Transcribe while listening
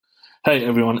Hey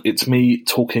everyone, it's me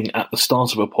talking at the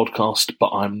start of a podcast, but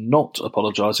I'm not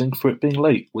apologising for it being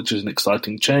late, which is an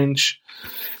exciting change.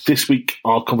 This week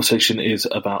our conversation is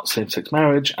about same-sex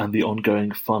marriage and the ongoing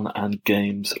fun and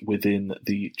games within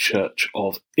the Church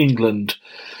of England.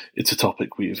 It's a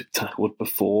topic we've tackled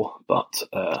before, but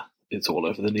it's all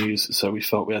over the news, so we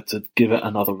felt we had to give it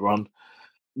another run.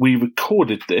 We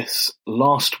recorded this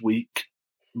last week,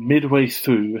 midway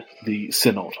through the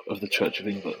Synod of the Church of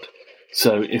England.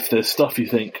 So if there's stuff you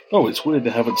think, oh, it's weird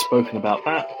they haven't spoken about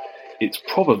that, it's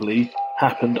probably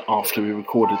happened after we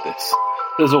recorded this.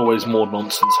 There's always more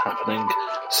nonsense happening,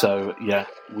 so yeah,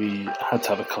 we had to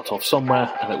have a cut-off somewhere,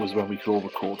 and it was when we could all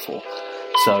record for.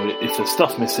 So if there's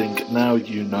stuff missing, now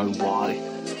you know why.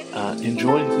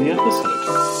 Enjoy the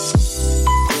episode.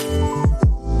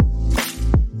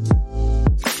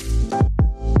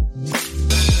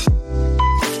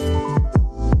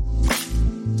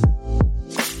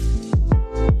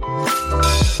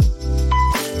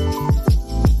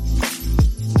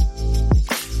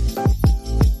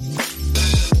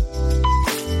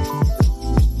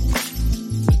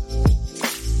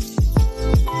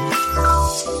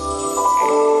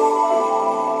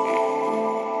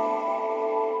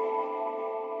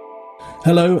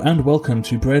 Hello and welcome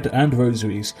to Bread and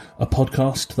Rosaries, a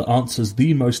podcast that answers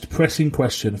the most pressing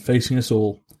question facing us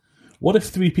all. What if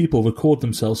three people record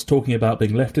themselves talking about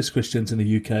being leftist Christians in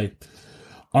the UK?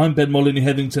 I'm Ben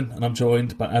Molyneux-Headington and I'm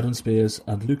joined by Adam Spears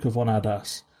and Luca von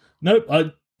Adas. Nope,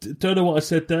 I don't know what I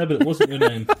said there, but it wasn't your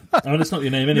name. I mean, it's not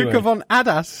your name anyway. Luca von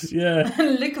Adas? Yeah.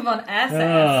 Luca von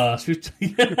Adas.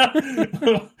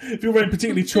 If you're wearing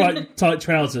particularly tight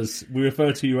trousers, we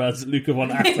refer to you as Luca von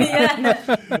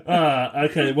Adas.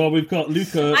 Okay, well, we've got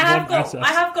Luca von Adas. I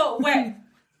have got wet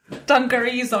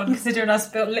dungarees on, considering I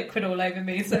spilled liquid all over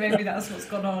me, so maybe that's what's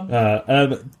gone on.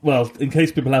 Well, in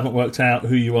case people haven't worked out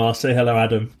who you are, say hello,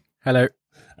 Adam. Hello.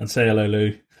 And say hello,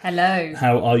 Lou. Hello.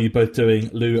 How are you both doing?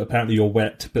 Lou, apparently you're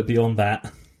wet, but beyond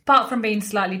that... Apart from being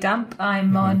slightly damp,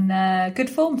 I'm on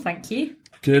good form, thank you.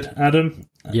 Good. Adam?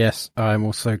 Yes, I'm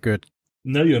also good.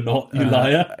 No, you're not, you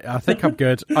liar. I think I'm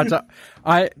good. Do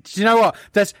you know what?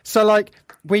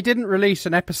 We didn't release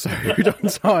an episode on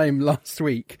time last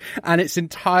week, and it's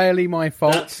entirely my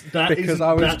fault that's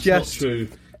not true.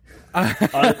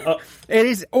 It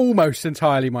is almost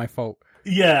entirely my fault.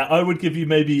 Yeah, I would give you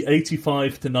maybe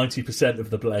 85 to 90%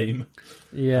 of the blame.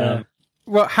 Yeah.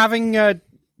 Well, having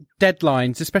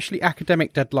deadlines, especially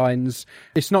academic deadlines,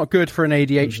 it's not good for an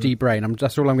ADHD brain.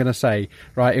 That's all I'm going to say.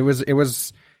 Right? It was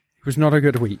not a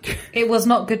good week. It was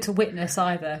not good to witness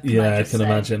either. I can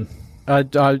imagine.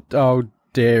 Oh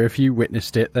dear, if you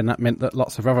witnessed it, then that meant that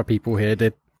lots of other people here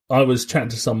did. I was chatting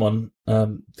to someone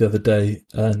the other day,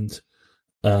 and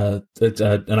an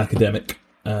academic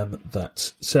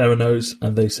that Sarah knows,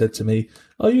 and they said to me,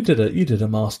 "Oh, you did a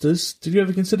master's. Did you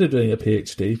ever consider doing a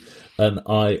PhD?" And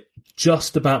I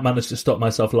just about managed to stop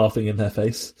myself laughing in their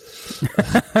face.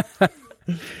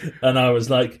 And I was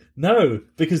like, "No,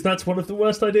 because that's one of the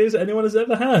worst ideas anyone has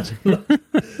ever had."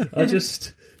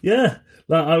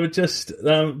 I would just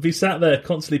be sat there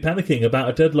constantly panicking about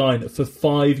a deadline for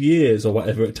 5 years or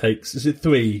whatever it takes. Is it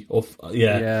 3 or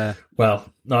yeah? Well,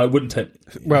 no, it wouldn't take.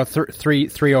 Well,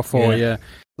 3 or 4. Yeah.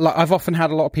 Like, I've often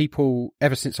had a lot of people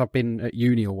ever since I've been at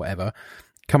uni or whatever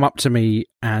come up to me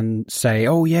and say,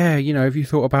 "Oh yeah, have you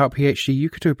thought about a PhD? You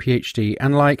could do a PhD."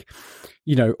 And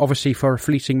obviously for a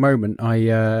fleeting moment, I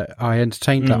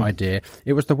entertained that idea.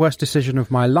 It was the worst decision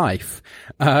of my life.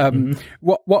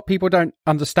 What people don't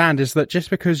understand is that just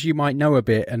because you might know a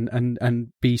bit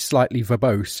and be slightly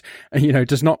verbose,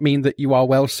 does not mean that you are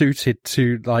well suited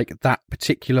to like that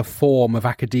particular form of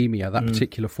academia, that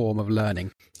particular form of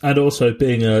learning. And also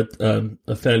being a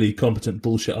fairly competent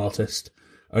bullshit artist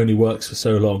only works for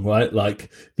so long, right? Like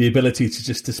the ability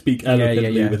to speak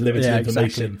eloquently with limited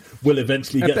information will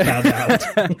eventually get found out.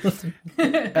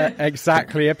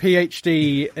 Exactly. A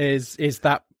PhD is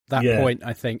that point,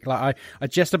 I think. Like I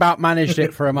just about managed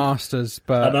it for a master's,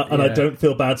 but I don't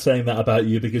feel bad saying that about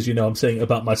you, because I'm saying it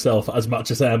about myself as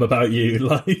much as I am about you.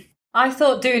 Like, I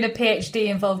thought doing a PhD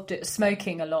involved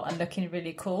smoking a lot and looking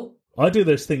really cool. I do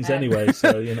those things anyway,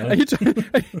 so,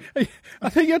 I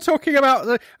think you're talking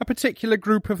about a particular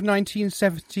group of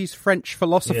 1970s French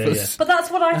philosophers. Yeah. But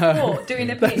that's what I thought doing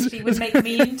a PhD would make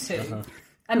me into.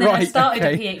 And then I started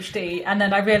a PhD, and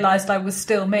then I realised I was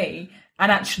still me. And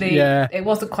actually, it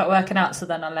wasn't quite working out, so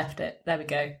then I left it. There we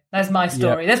go. There's my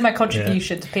story. There's my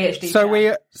contribution to PhD. So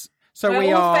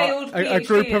we are a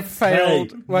group of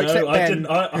failed works at Ben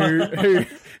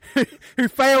who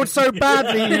failed so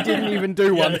badly you didn't even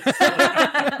do one.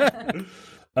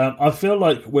 I feel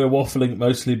like we're waffling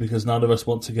mostly because none of us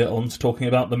want to get on to talking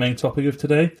about the main topic of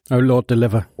today. Oh, Lord,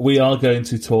 deliver. We are going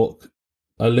to talk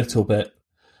a little bit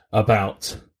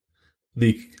about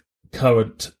the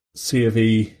current C of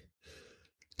E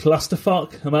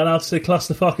clusterfuck. Am I allowed to say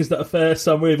clusterfuck? Is that a fair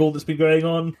summary of all that's been going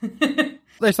on?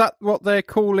 Is that what they're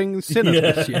calling Synod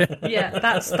this year? Yeah,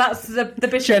 that's the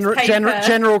bishop's paper.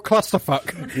 General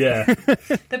clusterfuck. Yeah.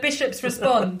 The bishops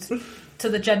respond to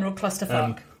the general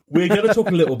clusterfuck. We're going to talk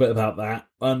a little bit about that,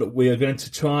 and we are going to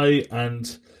try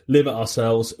and limit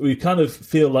ourselves. We kind of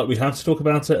feel like we have to talk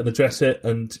about it and address it,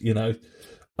 and, you know,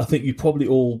 I think you probably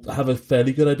all have a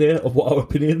fairly good idea of what our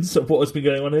opinions of what has been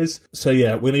going on is. So,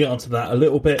 yeah, we're going to get onto that a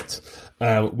little bit.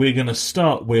 We're going to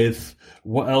start with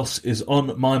what else is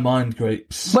on my mind,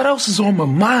 Grapes. What else is on my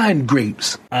mind,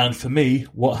 Grapes? And for me,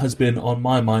 what has been on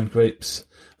my mind, Grapes,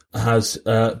 has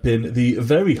been the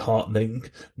very heartening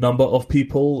number of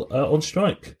people on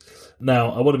strike.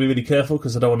 Now, I want to be really careful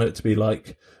because I don't want it to be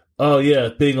like, oh yeah,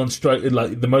 being on strike,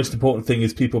 like the most important thing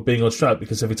is people being on strike,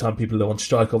 because every time people are on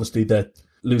strike, obviously they're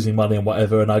losing money and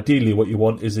whatever, and ideally what you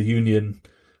want is a union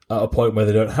at a point where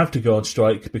they don't have to go on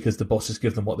strike because the bosses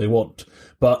give them what they want.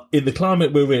 But in the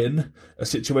climate we're in, a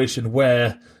situation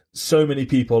where so many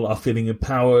people are feeling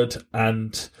empowered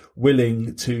and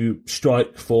willing to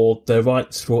strike for their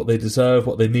rights, for what they deserve,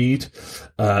 what they need,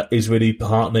 is really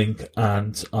heartening.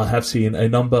 And I have seen a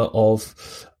number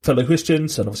of fellow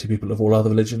Christians, and obviously people of all other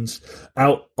religions,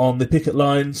 out on the picket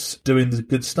lines doing the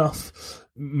good stuff,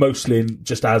 mostly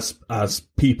just as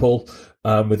people,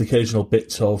 with occasional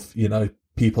bits of, you know,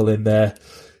 people in their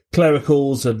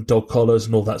clericals and dog collars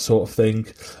and all that sort of thing,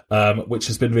 which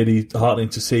has been really heartening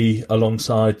to see,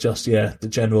 alongside just, the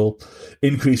general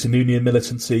increase in union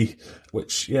militancy,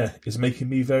 which, is making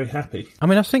me very happy. I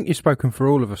mean, I think you've spoken for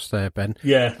all of us there, Ben.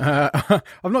 Yeah.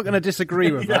 I'm not going to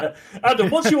disagree with that. Adam,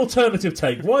 what's your alternative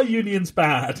take? Why are unions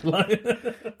bad?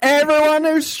 Everyone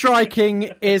who's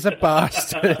striking is a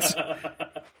bastard.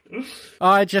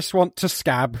 I just want to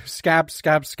scab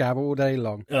all day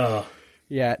long. Oh.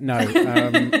 Yeah, no.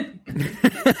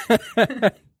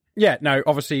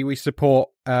 Obviously we support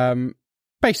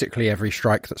basically every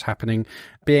strike that's happening.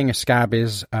 Being a scab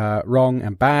is wrong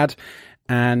and bad,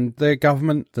 and the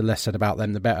government, the less said about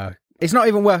them, the better. It's not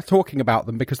even worth talking about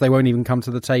them because they won't even come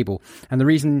to the table. And the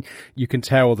reason you can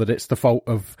tell that it's the fault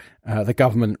of the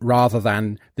government rather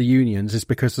than the unions is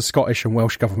because the Scottish and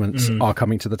Welsh governments are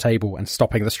coming to the table and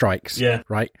stopping the strikes. Yeah.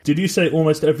 Right? Did you say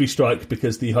almost every strike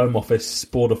because the Home Office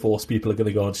Border Force people are going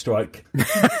to go on strike?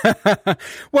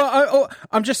 Well,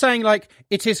 I'm just saying, like,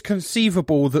 it is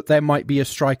conceivable that there might be a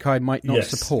strike I might not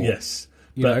support. Yes.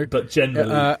 But generally,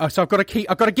 so I've got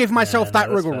to give myself that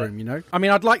wriggle room. You know, I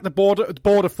mean, I'd like the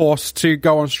border force to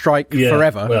go on strike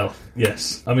forever. Well,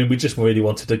 yes. I mean, we just really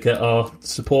wanted to get our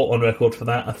support on record for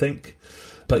that, I think.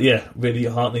 But really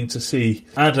heartening to see.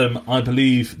 Adam, I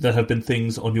believe there have been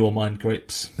things on your mind,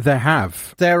 Grapes. There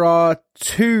have. There are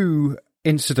two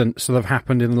incidents that have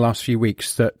happened in the last few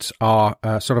weeks that are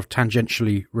sort of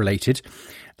tangentially related.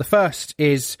 The first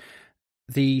is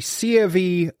the C of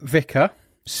E vicar,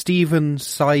 Stephen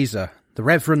Sizer, the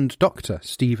Reverend Dr.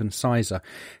 Stephen Sizer,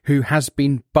 who has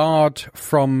been barred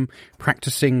from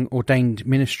practicing ordained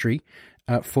ministry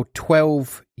for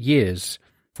 12 years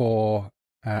for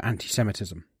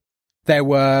anti-Semitism. There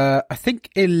were, I think,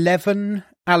 11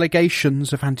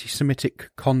 allegations of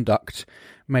anti-Semitic conduct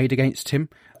made against him.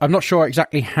 I'm not sure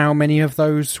exactly how many of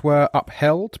those were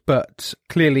upheld, but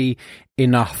clearly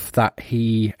enough that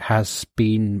he has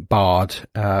been barred.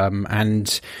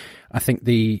 And I think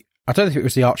I don't know if it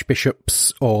was the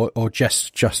archbishops or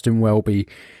just Justin Welby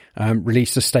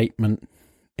released a statement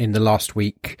in the last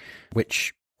week,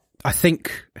 which I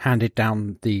think handed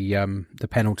down the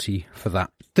penalty for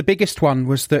that. The biggest one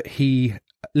was that he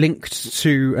linked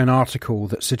to an article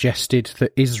that suggested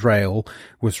that Israel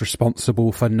was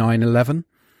responsible for 9/11,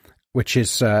 which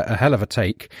is a hell of a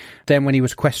take. Then when he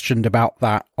was questioned about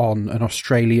that on an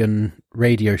Australian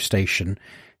radio station,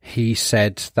 he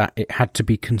said that it had to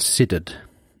be considered,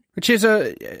 which is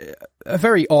a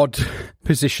very odd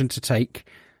position to take.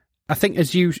 I think,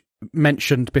 as you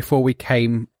mentioned before we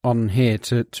came on here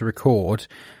to record,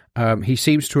 he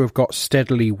seems to have got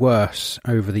steadily worse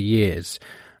over the years.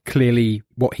 Clearly,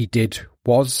 what he did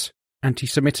was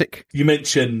anti-Semitic. You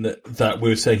mentioned that we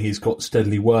were saying he's got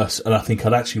steadily worse, and I think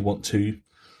I'd actually want to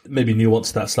maybe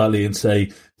nuance that slightly and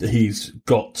say that he's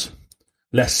got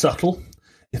less subtle.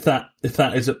 If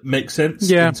that makes sense,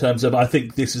 in terms of, I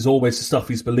think this is always the stuff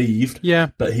he's believed,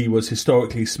 but he was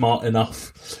historically smart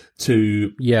enough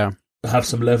to have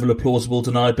some level of plausible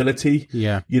deniability.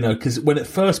 Yeah. You know, because when it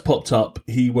first popped up,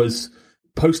 he was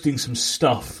posting some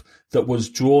stuff that was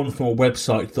drawn from a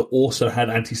website that also had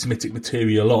anti-Semitic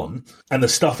material on, and the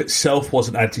stuff itself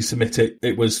wasn't anti-Semitic,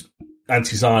 it was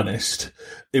anti-Zionist.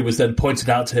 It was then pointed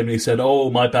out to him and he said, "Oh,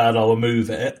 my bad, I'll remove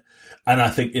it." And I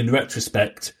think in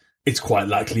retrospect, it's quite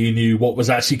likely he knew what was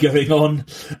actually going on,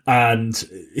 and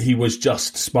he was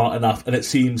just smart enough. And it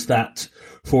seems that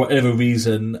for whatever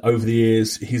reason, over the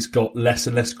years, he's got less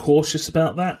and less cautious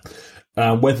about that.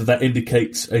 Whether that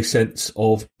indicates a sense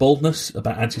of boldness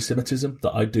about anti-Semitism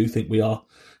that I do think we are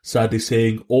sadly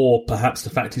seeing, or perhaps the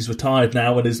fact he's retired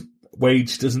now and his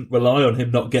wage doesn't rely on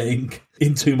him not getting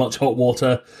in too much hot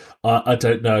water, I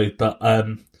don't know. But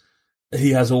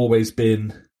he has always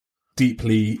been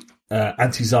deeply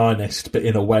anti-Zionist, but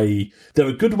in a way, there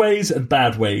are good ways and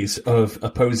bad ways of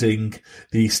opposing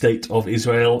the state of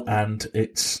Israel and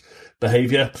its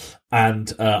behaviour.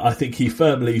 And I think he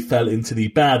firmly fell into the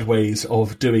bad ways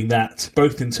of doing that,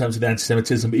 both in terms of the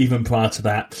anti-Semitism. Even prior to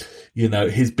that, you know,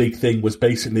 his big thing was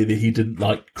basically that he didn't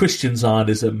like Christian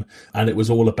Zionism, and it was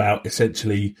all about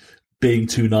essentially being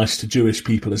too nice to Jewish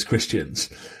people as Christians.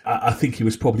 I think he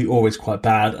was probably always quite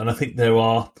bad, and I think there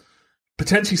are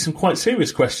potentially some quite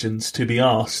serious questions to be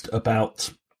asked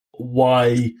about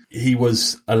why he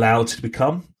was allowed to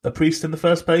become a priest in the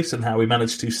first place and how he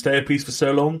managed to stay a priest for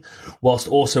so long, whilst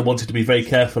also wanted to be very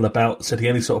careful about setting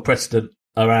any sort of precedent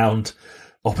around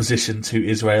opposition to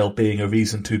Israel being a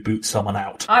reason to boot someone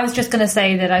out. I was just going to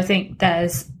say that I think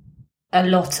there's a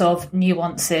lot of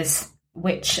nuances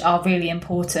which are really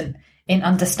important in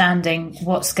understanding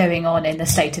what's going on in the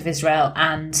state of Israel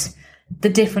and the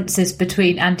differences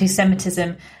between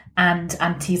anti-Semitism and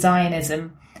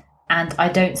anti-Zionism. And I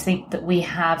don't think that we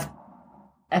have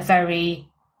a very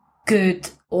good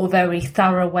or very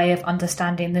thorough way of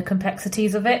understanding the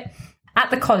complexities of it.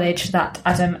 At the college that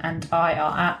Adam and I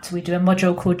are at, we do a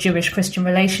module called Jewish-Christian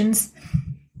Relations.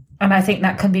 And I think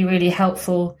that can be really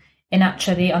helpful in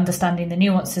actually understanding the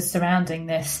nuances surrounding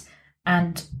this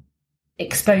and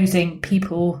exposing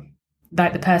people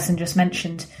like the person just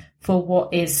mentioned for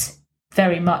what is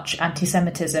very much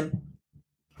anti-Semitism,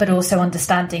 but also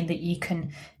understanding that you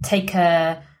can take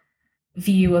a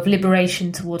view of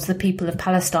liberation towards the people of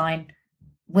Palestine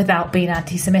without being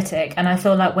anti-Semitic. And I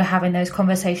feel like we're having those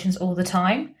conversations all the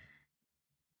time,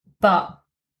 but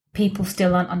people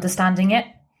still aren't understanding it.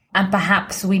 And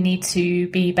perhaps we need to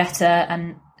be better,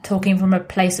 and talking from a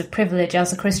place of privilege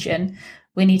as a Christian,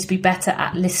 we need to be better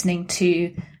at listening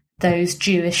to those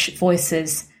Jewish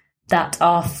voices that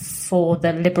are for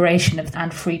the liberation of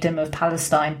and freedom of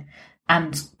Palestine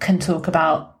and can talk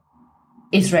about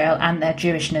Israel and their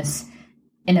Jewishness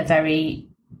in a very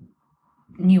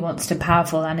nuanced and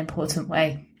powerful and important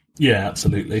way. Yeah,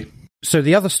 absolutely. So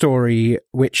the other story,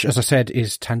 which, as I said,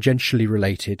 is tangentially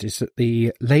related, is that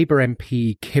the Labour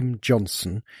MP Kim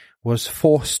Johnson was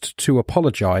forced to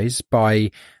apologise by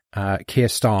Keir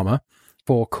Starmer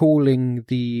for calling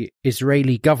the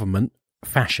Israeli government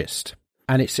fascist.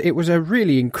 And it was a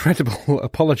really incredible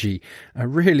apology, a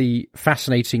really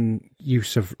fascinating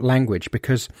use of language,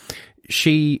 because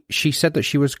she said that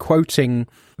she was quoting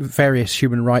various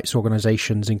human rights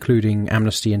organisations, including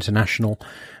Amnesty International,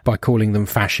 by calling them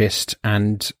fascist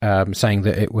and saying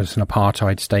that it was an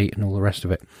apartheid state and all the rest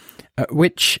of it,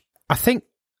 which I think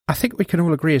we can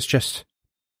all agree is just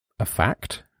a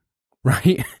fact,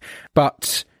 right?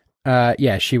 But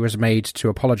yeah, she was made to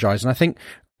apologise, and I think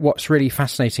what's really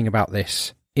fascinating about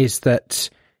this is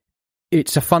that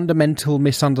it's a fundamental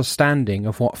misunderstanding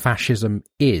of what fascism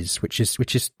is, which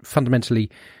is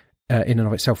fundamentally, in and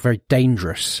of itself, very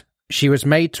dangerous. She was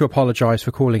made to apologise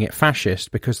for calling it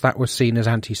fascist because that was seen as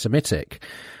anti-Semitic.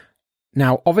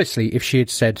 Now, obviously, if she had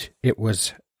said it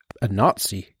was a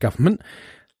Nazi government,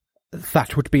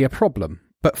 that would be a problem.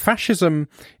 But fascism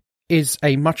is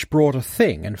a much broader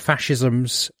thing, and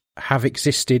fascisms have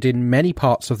existed in many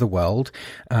parts of the world,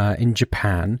 in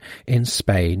Japan, in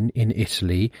Spain, in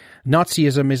Italy.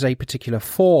 Nazism is a particular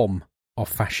form of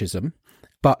fascism,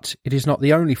 but it is not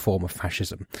the only form of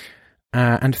fascism.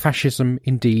 And fascism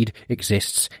indeed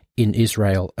exists in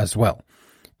Israel as well.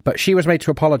 But she was made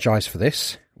to apologise for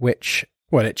this, which,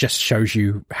 well, it just shows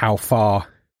you how far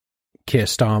Keir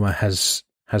Starmer has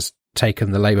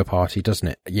taken the Labour Party, doesn't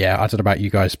it? Yeah, I don't know about you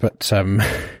guys, but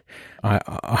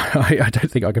I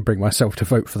don't think I can bring myself to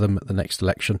vote for them at the next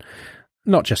election.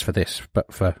 Not just for this,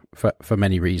 but for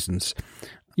many reasons.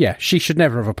 Yeah, she should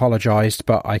never have apologised,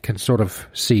 but I can sort of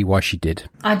see why she did.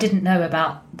 I didn't know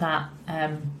about that.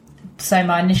 So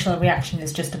my initial reaction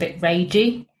is just a bit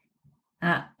ragey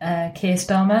at Keir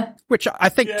Starmer. Which I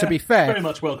think, to be fair, very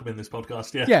much welcome in this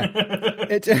podcast, Yeah.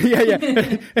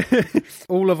 Yeah.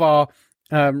 All of our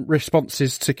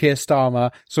responses to Keir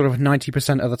Starmer, sort of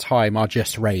 90% of the time, are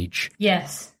just rage.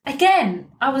 Yes.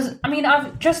 Again,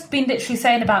 I've just been literally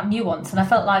saying about nuance, and I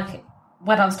felt like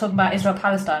when I was talking about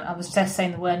Israel-Palestine, I was just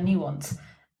saying the word nuance.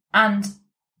 And,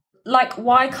 like,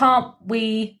 why can't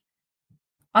we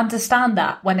understand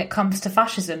that when it comes to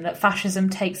fascism, that fascism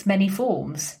takes many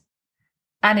forms?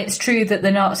 And it's true that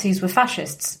the Nazis were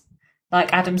fascists,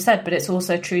 like Adam said, but it's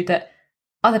also true that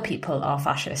other people are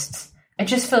fascists. It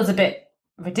just feels a bit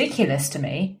ridiculous to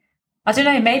me. I don't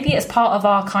know, maybe it's part of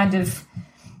our kind of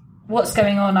what's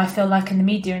going on, I feel like, in the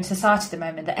media and society at the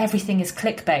moment, that everything is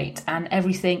clickbait and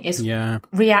everything is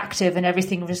reactive and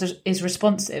everything is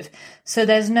responsive. So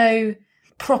there's no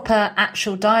proper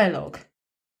actual dialogue.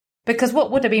 Because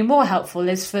what would have been more helpful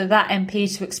is for that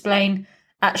MP to explain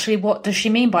actually what does she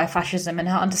mean by fascism and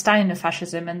her understanding of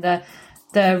fascism and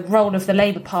the role of the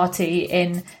Labour Party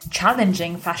in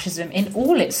challenging fascism in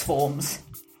all its forms.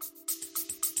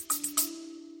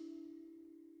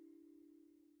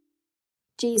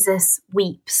 Jesus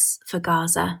weeps for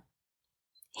Gaza.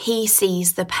 He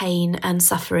sees the pain and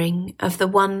suffering of the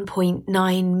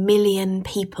 1.9 million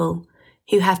people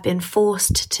who have been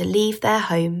forced to leave their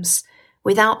homes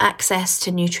without access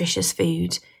to nutritious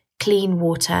food, clean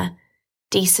water,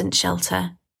 decent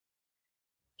shelter.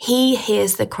 He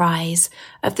hears the cries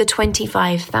of the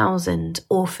 25,000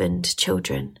 orphaned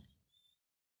children.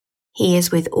 He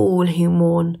is with all who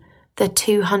mourn the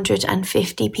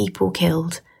 250 people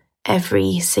killed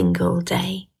every single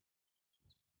day.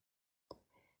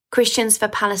 Christians for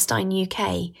Palestine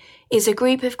UK is a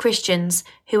group of Christians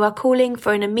who are calling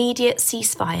for an immediate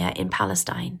ceasefire in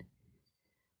Palestine.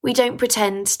 We don't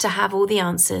pretend to have all the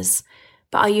answers,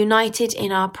 but are united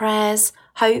in our prayers,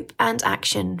 hope and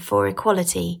action for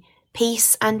equality,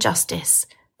 peace and justice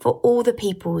for all the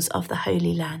peoples of the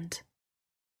Holy Land.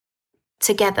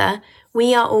 Together,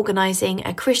 we are organising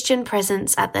a Christian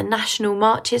presence at the National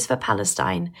Marches for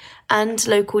Palestine and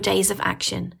local days of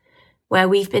action, where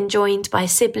we've been joined by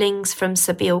siblings from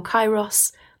Sabeel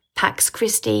Kairos, Pax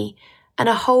Christi, and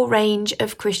a whole range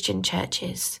of Christian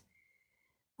churches.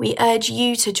 We urge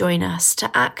you to join us to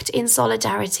act in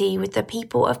solidarity with the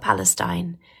people of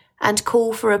Palestine and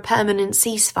call for a permanent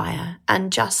ceasefire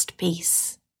and just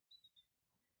peace.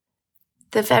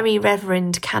 The Very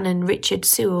Reverend Canon Richard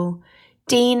Sewell,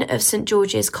 Dean of St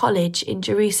George's College in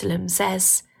Jerusalem,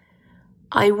 says,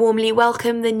 "I warmly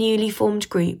welcome the newly formed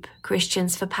group,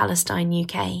 Christians for Palestine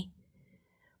UK.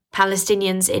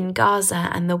 Palestinians in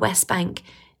Gaza and the West Bank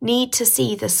need to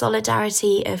see the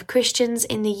solidarity of Christians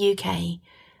in the UK,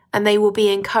 and they will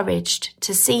be encouraged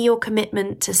to see your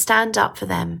commitment to stand up for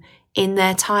them in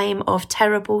their time of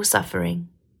terrible suffering."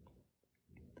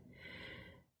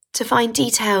 To find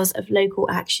details of local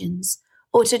actions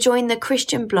or to join the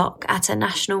Christian bloc at a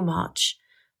national march,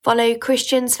 follow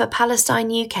Christians for Palestine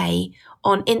UK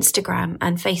on Instagram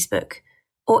and Facebook,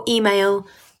 or email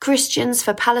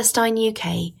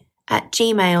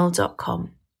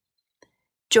christiansforpalestineuk@gmail.com.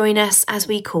 Join us as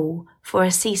we call for a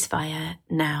ceasefire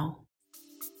now.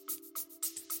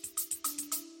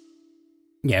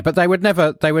 Yeah, but they would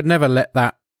never let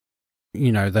that,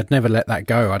 they'd never let that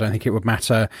go. I don't think it would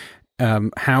matter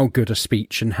how good a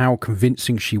speech and how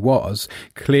convincing she was.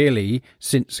 Clearly,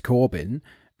 since Corbyn,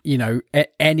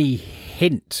 any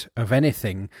hint of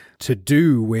anything to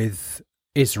do with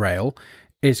Israel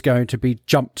is going to be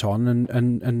jumped on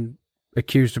and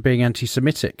accused of being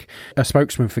anti-Semitic. A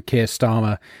spokesman for Keir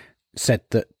Starmer said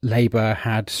that Labour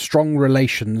had strong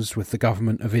relations with the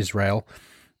government of Israel.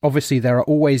 Obviously, there are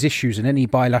always issues in any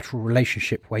bilateral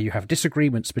relationship where you have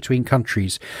disagreements between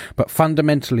countries, but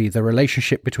fundamentally the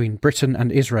relationship between Britain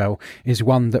and Israel is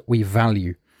one that we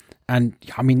value. And,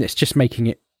 it's just making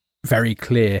it very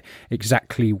clear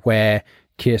exactly where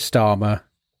Keir Starmer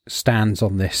stands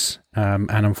on this. And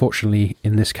unfortunately,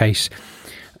 in this case,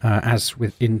 as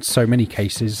in so many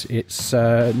cases, it's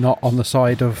not on the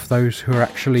side of those who are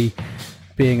actually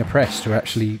being oppressed, who are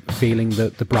actually feeling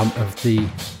the brunt of the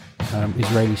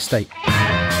Israeli state.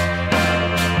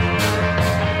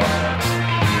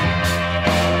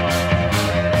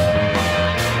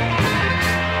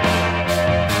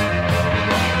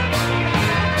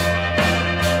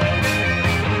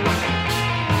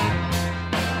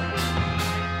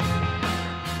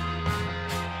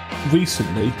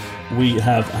 Recently, we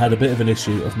have had a bit of an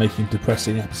issue of making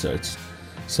depressing episodes.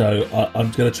 So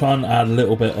I'm going to try and add a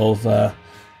little bit of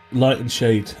light and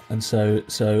shade, and so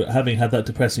having had that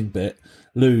depressing bit,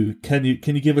 Lou, can you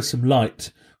give us some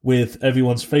light with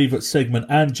everyone's favourite segment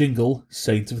and jingle,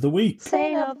 Saint of the Week?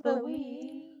 Saint of the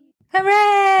Week!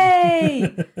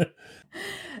 Hooray!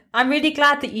 I'm really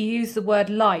glad that you used the word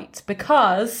light,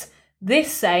 because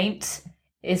this saint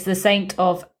is the saint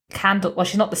of Candle. Well,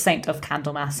 she's not the saint of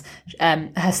Candlemas.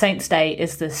 Her saint's day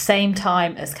is the same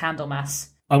time as Candlemas.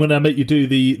 I'm going to make you do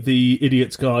the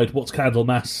idiot's guide. What's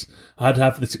Candlemas? I had to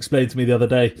have this explained to me the other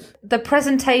day. The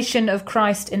presentation of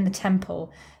Christ in the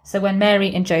temple. So when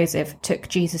Mary and Joseph took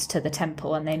Jesus to the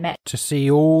temple and they met to see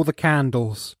all the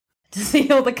candles. To see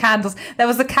all the candles. There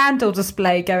was a candle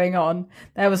display going on.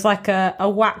 There was like a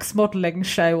wax modelling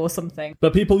show or something.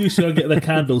 But people used to go and get their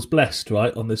candles blessed,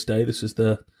 right, on this day. This is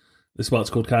why it's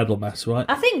called Candlemas, right?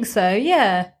 I think so,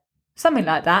 yeah. Something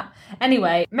like that.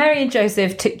 Anyway, Mary and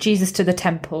Joseph took Jesus to the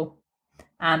temple,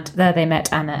 and there they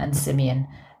met Anna and Simeon.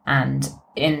 And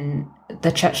in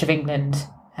the Church of England,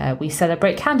 we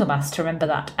celebrate Candlemas to remember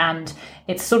that. And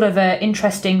it's sort of an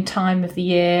interesting time of the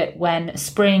year when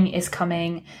spring is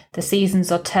coming, the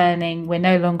seasons are turning, we're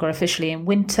no longer officially in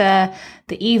winter,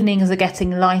 the evenings are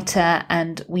getting lighter,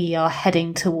 and we are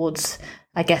heading towards,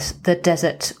 I guess, the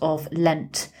desert of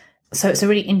Lent. So it's a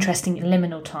really interesting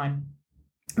liminal time.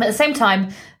 But at the same time,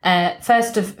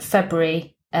 1st of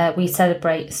February, we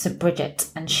celebrate St. Bridget,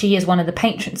 and she is one of the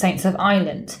patron saints of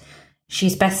Ireland.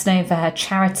 She's best known for her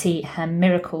charity, her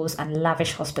miracles, and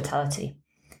lavish hospitality.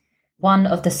 One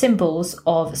of the symbols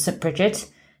of St.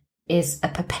 Bridget is a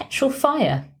perpetual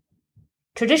fire.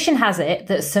 Tradition has it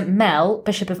that St. Mel,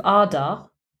 Bishop of Ardagh,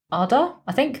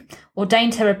 I think,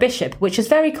 ordained her a bishop, which is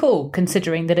very cool,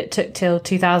 considering that it took till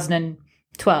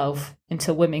 2012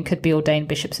 until women could be ordained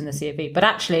bishops in the COV. But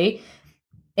actually,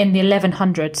 in the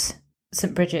 1100s,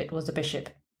 St. Bridget was a bishop.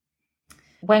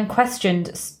 When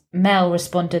questioned, Mel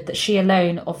responded that she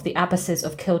alone of the abbesses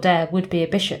of Kildare would be a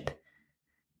bishop,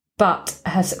 but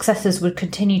her successors would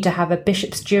continue to have a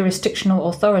bishop's jurisdictional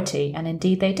authority, and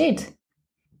indeed they did.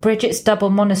 Bridget's double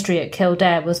monastery at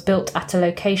Kildare was built at a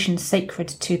location sacred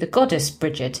to the goddess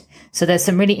Bridget, so there's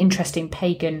some really interesting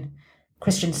pagan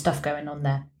Christian stuff going on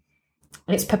there.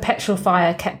 Its perpetual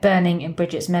fire kept burning in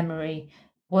Bridget's memory,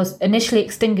 was initially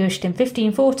extinguished in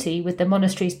 1540 with the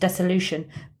monastery's dissolution.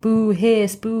 Boo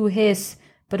hiss,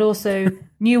 but also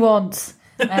nuance.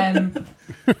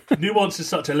 Nuance is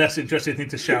such a less interesting thing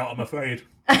to shout, I'm afraid.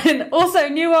 And also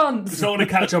nuance. It's not going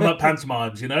to catch on like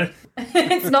pantomimes, you know?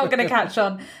 It's not going to catch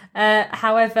on.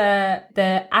 However,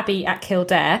 the abbey at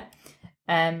Kildare,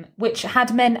 which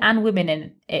had men and women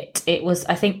in it, it was,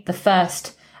 I think, the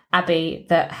first abbey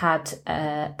that had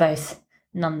both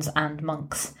nuns and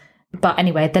monks. But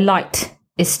anyway, the light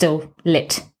is still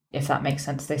lit, if that makes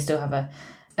sense. They still have a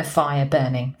fire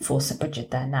burning for St. Bridget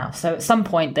there now. So at some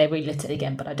point they relit it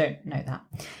again, but I don't know that.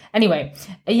 Anyway,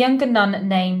 a younger nun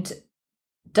named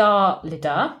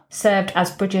Darlida served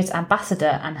as Bridget's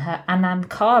ambassador and her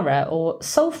Anankara, or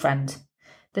soul friend.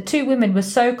 The two women were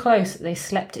so close that they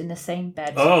slept in the same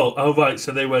bed. Oh, right.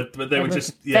 So they were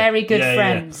just very good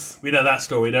friends. Yeah. We know that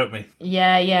story, don't we?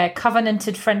 Yeah.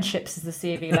 Covenanted friendships, as the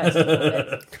COV likes to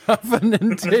call it.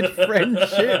 Covenanted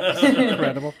friendships.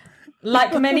 Incredible.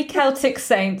 Like many Celtic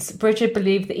saints, Bridget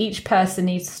believed that each person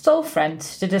needs a soul friend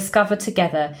to discover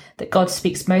together that God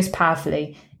speaks most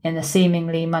powerfully in the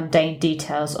seemingly mundane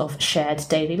details of shared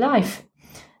daily life.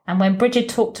 And when Bridget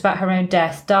talked about her own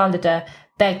death, Darlida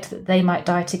begged that they might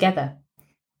die together.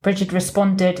 Bridget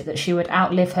responded that she would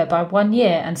outlive her by 1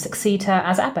 year and succeed her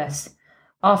as abbess.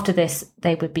 After this,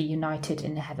 they would be united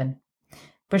in heaven.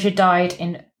 Bridget died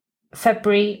in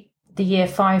February the year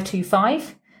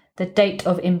 525, the date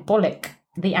of Imbolc,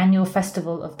 the annual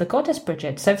festival of the goddess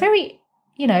Bridget. So very,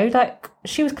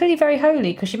 she was clearly very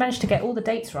holy because she managed to get all the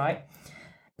dates right.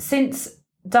 Since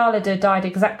Darlida died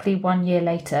exactly 1 year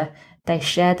later, they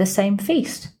share the same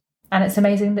feast. And it's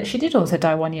amazing that she did also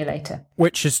die 1 year later.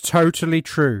 Which is totally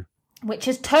true. Which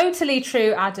is totally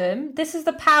true, Adam. This is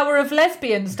the power of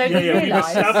lesbians, don't you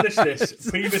realise? We've established this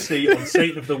previously on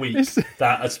Saint of the Week,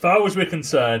 that as far as we're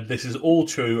concerned, this is all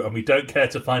true and we don't care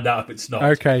to find out if it's not.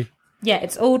 Okay. Yeah,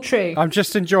 it's all true. I'm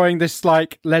just enjoying this,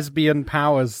 lesbian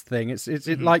powers thing. It's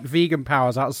like vegan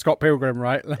powers out of Scott Pilgrim,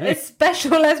 right? It's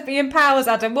special lesbian powers,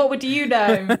 Adam. What would you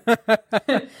know?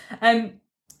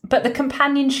 But the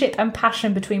companionship and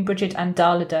passion between Bridget and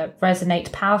Darlida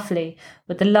resonate powerfully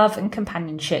with the love and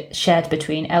companionship shared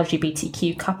between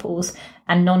LGBTQ couples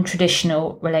and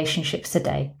non-traditional relationships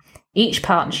today. Each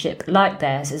partnership, like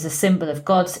theirs, is a symbol of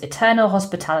God's eternal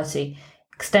hospitality,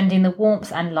 extending the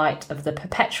warmth and light of the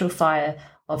perpetual fire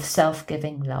of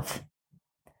self-giving love.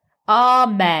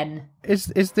 Amen. Is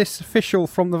this official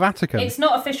from the Vatican? It's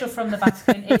not official from the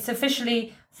Vatican. It's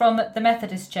officially from the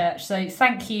Methodist Church. So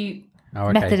thank you,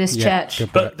 Methodist Church.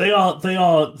 But they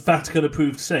are Vatican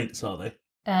approved saints, are they?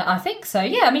 I think so.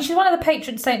 Yeah, I mean she's one of the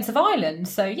patron saints of Ireland.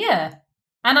 So yeah,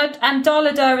 and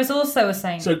Darlida is also a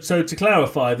saint. So to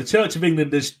clarify, the Church of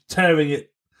England is tearing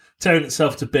tearing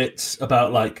itself to bits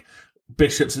about like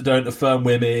bishops that don't affirm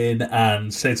women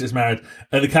and same-sex marriage,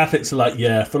 and the Catholics are like,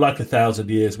 yeah, for like 1,000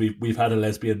 years we've had a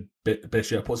lesbian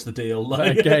bishop. What's the deal?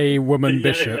 Like, a gay woman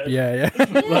bishop. Yeah.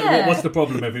 Like, what's the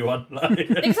problem, everyone? Like,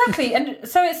 exactly. And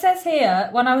so it says here,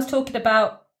 when I was talking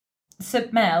about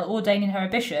St Mel ordaining her a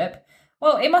bishop,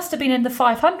 well, it must have been in the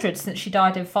 500s since she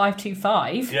died in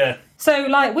 525. Yeah. So,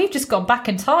 like, we've just gone back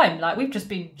in time. Like, we've just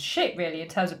been shit, really, in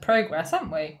terms of progress, haven't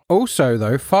we? Also,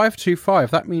 though, 525,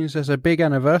 that means there's a big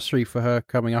anniversary for her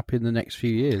coming up in the next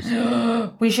few years.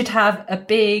 We should have a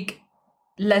big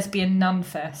lesbian nun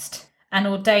fest and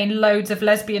ordain loads of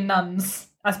lesbian nuns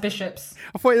as bishops.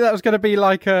 I thought that was going to be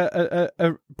like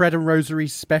a Bread and Rosary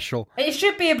special. It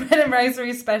should be a Bread and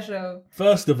Rosary special.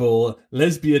 First of all,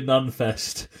 Lesbian Nun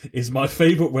Fest is my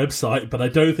favourite website, but I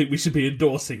don't think we should be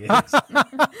endorsing it.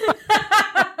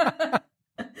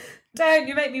 Don't,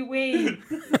 you make me weep.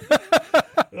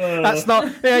 That's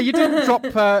not. Yeah, you didn't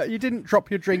drop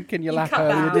your drink in your lap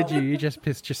earlier, did you? You just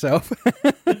pissed yourself.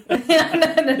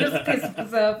 no, just pissed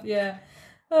myself. Yeah.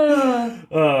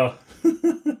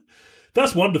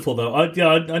 That's wonderful, though.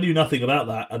 I knew nothing about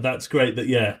that, and that's great.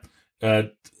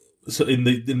 That so in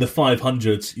the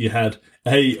 500s, you had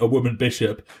A, a woman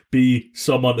bishop, B,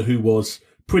 someone who was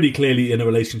pretty clearly in a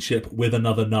relationship with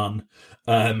another nun,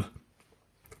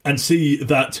 and C,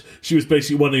 that she was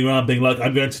basically wandering around being like,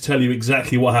 I'm going to tell you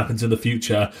exactly what happens in the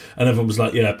future, and everyone was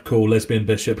like, yeah, cool, lesbian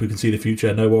bishop who can see the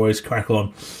future, no worries, crack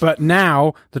on. But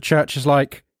now the church is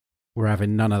like, we're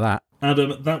having none of that.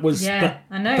 Adam, that was I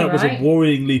know, that right? was a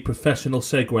worryingly professional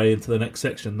segue into the next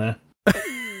section there.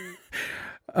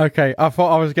 Okay, I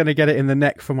thought I was going to get it in the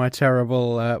neck for my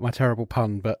terrible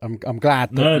pun, but I'm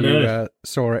glad that you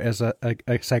saw it as a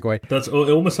segue. It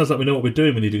almost sounds like we know what we're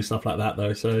doing when you do stuff like that,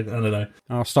 though. So I don't know.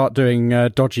 I'll start doing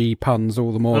dodgy puns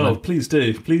all the more. Oh, then. Please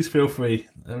do. Please feel free.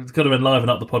 It's got to enliven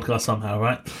up the podcast somehow,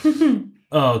 right?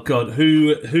 Oh God,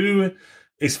 who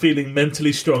is feeling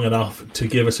mentally strong enough to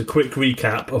give us a quick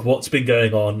recap of what's been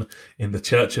going on in the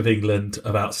Church of England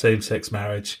about same-sex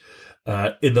marriage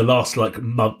in the last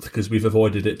month, because we've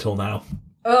avoided it till now?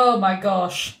 Oh my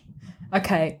gosh.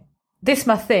 Okay. This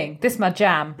my thing. This my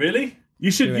jam. Really?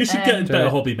 You should get a better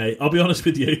hobby, mate. I'll be honest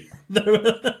with you.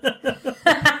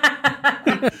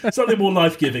 Something more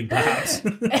life-giving, perhaps.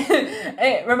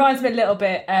 It reminds me a little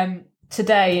bit,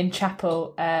 today in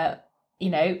chapel,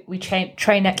 we train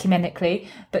ecumenically,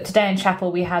 but today in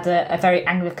chapel we had a very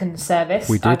Anglican service.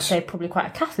 We did. I'd say probably quite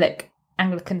a Catholic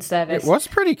Anglican service. It was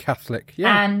pretty Catholic,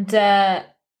 yeah. And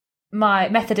my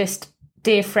Methodist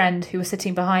dear friend who was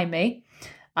sitting behind me,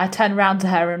 I turned around to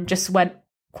her and just went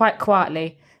quite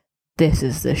quietly, "This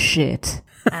is the shit."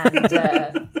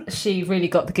 And she really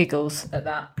got the giggles at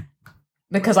that,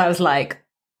 because I was like,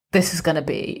 this is going to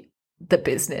be the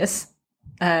business.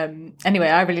 Anyway,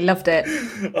 I really loved it.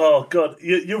 Oh God,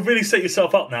 you really set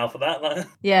yourself up now for that.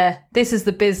 Yeah, this is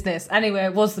the business. Anyway,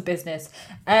 it was the business.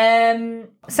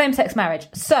 Same-sex marriage.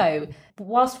 So,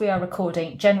 whilst we are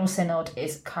recording, General Synod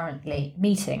is currently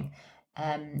meeting.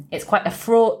 It's quite a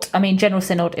fraught. I mean, General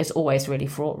Synod is always really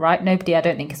fraught, right? Nobody, I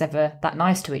don't think, is ever that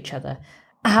nice to each other.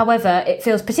 However, it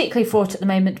feels particularly fraught at the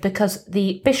moment because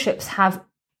the bishops have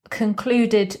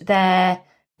concluded their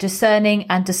discerning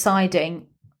and deciding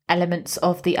elements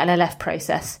of the LLF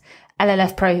process.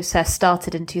 LLF process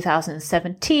started in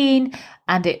 2017,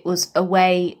 and it was a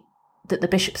way that the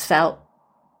bishops felt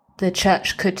the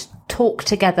church could talk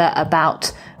together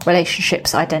about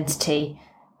relationships, identity,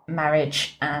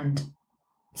 marriage, and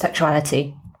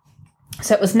sexuality.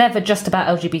 So it was never just about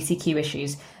LGBTQ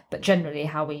issues, but generally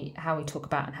how we talk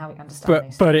about and how we understand those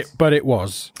things. But it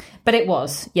was.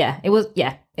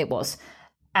 It was.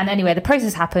 And anyway, the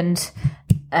process happened,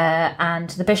 and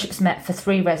the bishops met for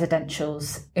 3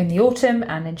 residentials in the autumn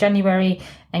and in January,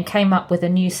 and came up with a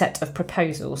new set of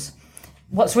proposals.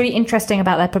 What's really interesting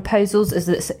about their proposals is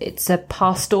that it's a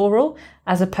pastoral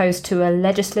as opposed to a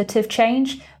legislative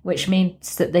change, which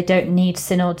means that they don't need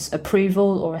synod's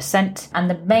approval or assent. And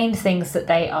the main things that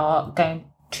they are going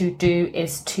to do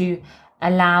is to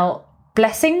allow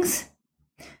blessings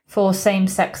for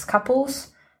same-sex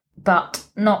couples, but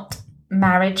not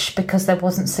marriage, because there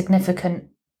wasn't significant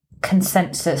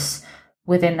consensus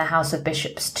within the House of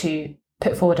Bishops to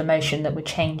put forward a motion that would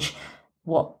change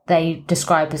what they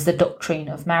describe as the doctrine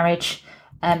of marriage.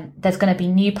 There's going to be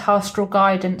new pastoral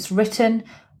guidance written,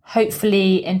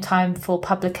 hopefully in time for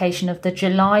publication of the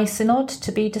July Synod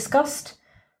to be discussed.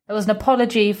 There was an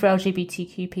apology for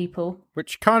LGBTQ people.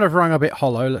 Which kind of rang a bit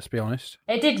hollow, let's be honest.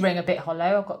 It did ring a bit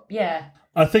hollow.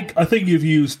 I think you've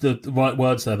used the right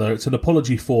words there, though. It's an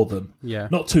apology for them,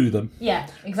 not to them. Yeah,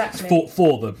 exactly.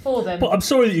 For them. For them. But I'm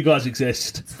sorry that you guys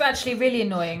exist. It's actually really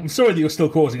annoying. I'm sorry that you're still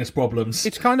causing us problems.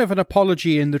 It's kind of an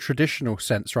apology in the traditional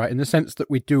sense, right? In the sense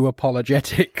that we do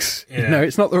apologetics. Yeah. You know,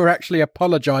 it's not that we're actually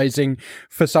apologising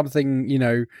for something, you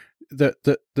know,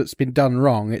 that's been done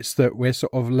wrong. It's that we're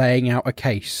sort of laying out a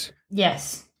case.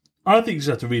 Yes. I think you just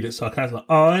have to read it sarcastically.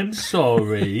 I'm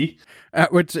sorry.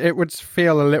 It would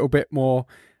feel a little bit more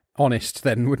honest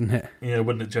then, wouldn't it? Yeah,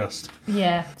 wouldn't it just?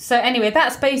 Yeah. So anyway,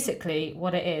 that's basically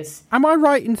what it is. Am I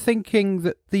right in thinking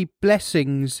that the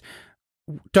blessings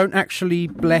don't actually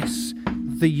bless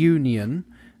the union?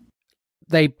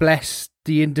 They bless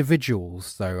the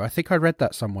individuals, though. I think I read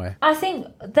that somewhere. I think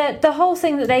that the whole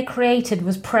thing that they created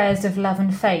was prayers of love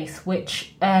and faith,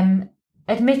 which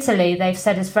admittedly they've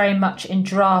said is very much in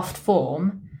draft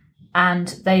form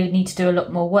and they need to do a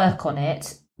lot more work on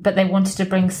it, but they wanted to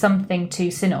bring something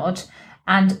to Synod.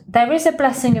 And there is a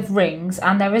blessing of rings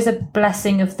and there is a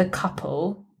blessing of the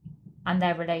couple and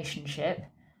their relationship.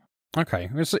 Okay,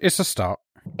 it's a start.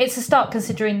 It's a start,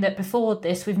 considering that before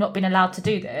this we've not been allowed to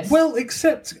do this. Well,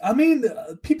 except, I mean,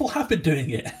 people have been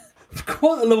doing it for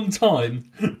quite a long time.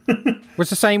 Well, it's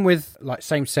the same with like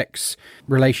same-sex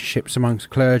relationships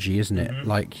amongst clergy, isn't it? Mm-hmm.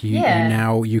 Like you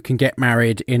now you can get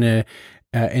married in a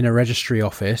registry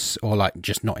office, or like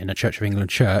just not in a Church of England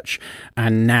church,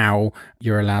 and now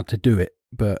you're allowed to do it.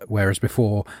 But whereas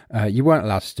before you weren't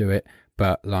allowed to do it.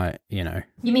 But like, you know,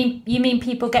 you mean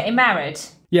people getting married?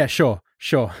 Yeah, sure.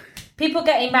 People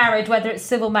getting married, whether it's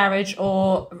civil marriage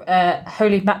or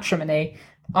holy matrimony,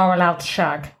 are allowed to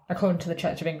shag, according to the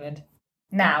Church of England.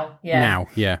 Now,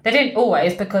 yeah. They didn't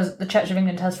always, because the Church of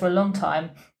England has for a long time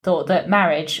thought that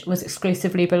marriage was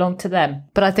exclusively belonged to them.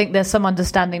 But I think there's some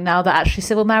understanding now that actually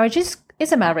civil marriage is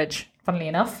a marriage, funnily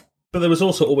enough. But there was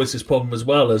also always this problem as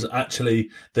well, as actually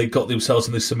they got themselves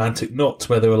in this semantic knot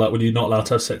where they were like, well, you're not allowed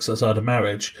to have sex outside of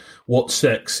marriage. What's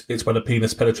sex? It's when a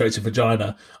penis penetrates a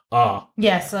vagina.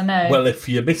 Yes, I know. Well, if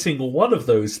you're missing one of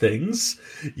those things,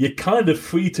 you're kind of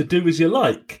free to do as you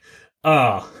like.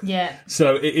 Yeah.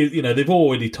 So, they've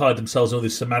already tied themselves in all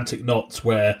these semantic knots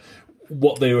where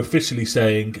what they were officially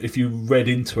saying, if you read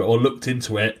into it or looked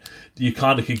into it, you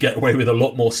kind of could get away with a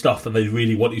lot more stuff than they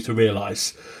really want you to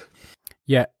realise.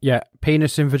 Yeah.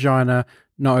 Penis in vagina,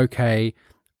 not okay.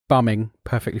 Bumming,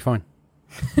 perfectly fine.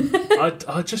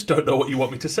 I just don't know what you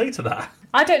want me to say to that.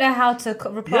 I don't know how to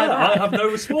reply to that. I have no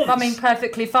response. Bumming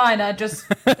perfectly fine. I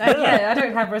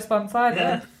don't have a response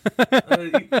either.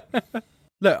 Yeah.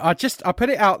 Look, I put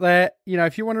it out there. You know,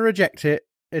 if you want to reject it,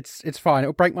 it's fine.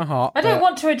 It'll break my heart. I don't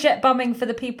want to reject bumming for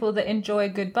the people that enjoy a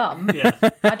good bum. Yeah.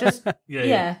 I just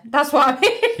that's what I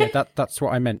mean. Yeah, that's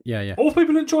what I meant. Yeah. All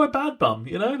people enjoy a bad bum.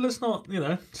 Let's not.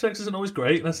 Sex isn't always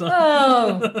great. Let's not.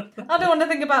 Oh, I don't want to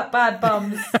think about bad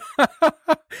bums.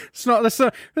 It's not.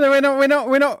 We're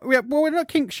not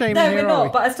kink shaming. No, here, we're not. we?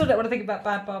 But I still don't want to think about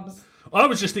bad bums. I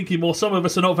was just thinking more. Some of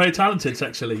us are not very talented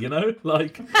sexually.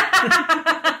 Like.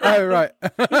 Oh right.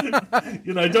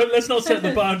 Let's not set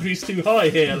the boundaries too high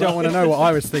here. You don't want to know what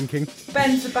I was thinking.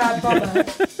 Ben's a bad bummer.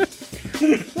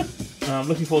 I'm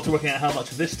looking forward to working out how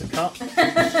much of this to cut.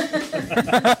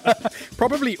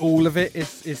 Probably all of it is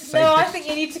safe. No, I think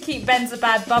you need to keep Ben's a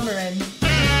bad bummer in.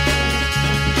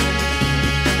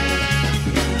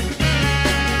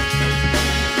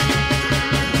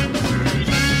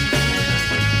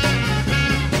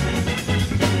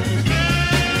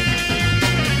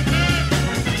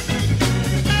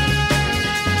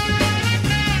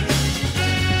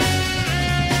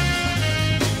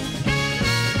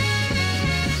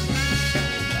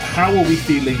 How are we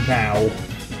feeling now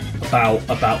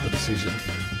about the decision?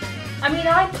 I mean,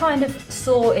 I kind of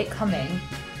saw it coming.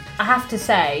 I have to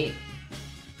say,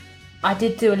 I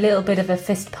did do a little bit of a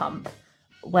fist pump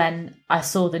when I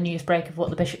saw the news break of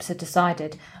what the bishops had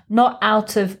decided. Not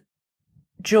out of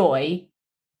joy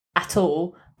at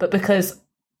all, but because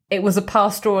it was a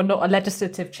pastoral and not a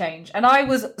legislative change. And I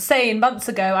was saying months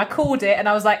ago, I called it and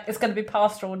I was like, it's going to be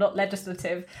pastoral, not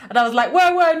legislative. And I was like,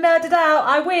 whoa, nerded out,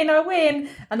 I win.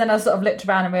 And then I sort of looked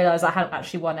around and realised I hadn't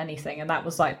actually won anything. And that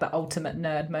was like the ultimate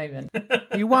nerd moment.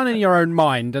 You won in your own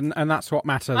mind, and that's what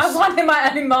matters. I won in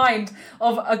my own mind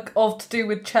of to do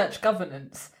with church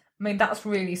governance. I mean, that's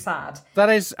really sad. That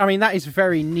is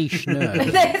very niche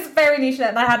nerd. That is very niche nerd,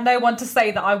 and I had no one to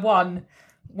say that I won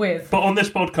with. But on this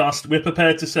podcast, we're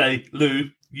prepared to say, Lou,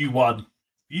 you won.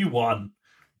 You won.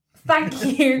 Thank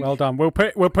you. Well done. We'll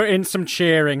put in some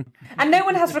cheering. And no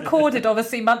one has recorded,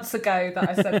 obviously, months ago that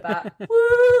I said that.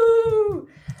 Woo!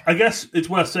 I guess it's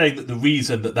worth saying that the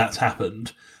reason that that's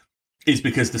happened is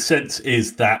because the sense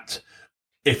is that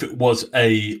if it was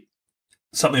a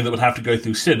something that would have to go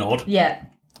through synod,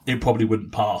 it probably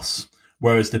wouldn't pass.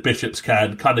 Whereas the bishops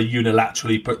can kind of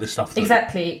unilaterally put this stuff through.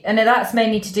 Exactly. And that's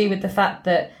mainly to do with the fact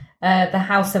that the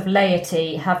House of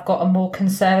Laity have got a more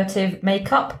conservative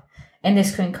makeup in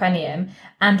this quinquennium.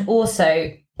 And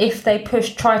also, if they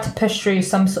try to push through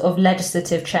some sort of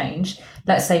legislative change,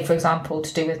 let's say, for example,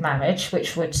 to do with marriage,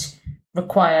 which would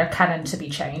require a canon to be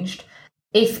changed,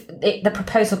 if the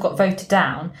proposal got voted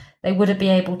down, they wouldn't be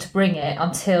able to bring it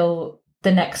until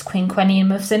the next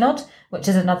quinquennium of synod, which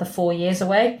is another 4 years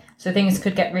away. So things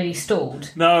could get really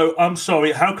stalled. No, I'm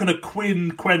sorry. How can a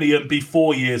quinquennium be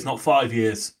 4 years, not 5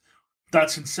 years?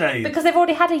 That's insane. Because they've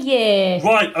already had a year.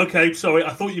 Right, okay, sorry. I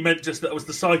thought you meant just that was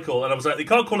the cycle. And I was like, they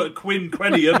can't call it a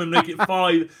quinquennium and make it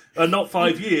not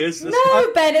 5 years.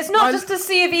 No, Ben, it's not just a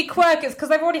C of E quirk. It's because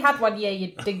they've already had 1 year,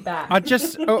 you dig back.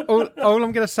 All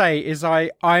I'm going to say is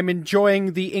I'm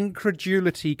enjoying the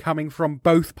incredulity coming from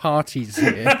both parties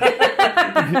here.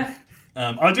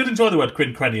 I did enjoy the word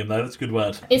quinquennium, though. That's a good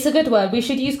word. It's a good word. We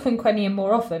should use quinquennium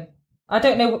more often. I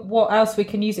don't know what else we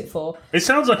can use it for. It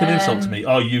sounds like an insult to me.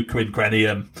 Oh, you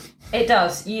quinquennium. It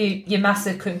does. You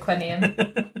massive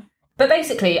quinquennium. But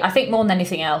basically, I think more than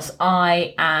anything else,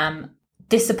 I am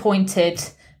disappointed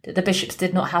that the bishops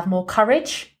did not have more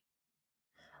courage.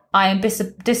 I am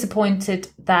disappointed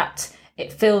that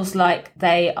it feels like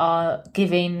they are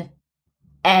giving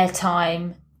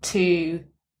airtime to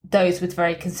those with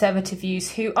very conservative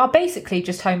views who are basically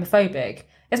just homophobic.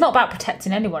 It's not about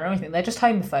protecting anyone or anything. They're just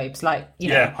homophobes.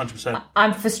 Yeah, 100%.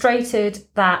 I'm frustrated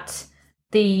that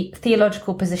the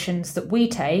theological positions that we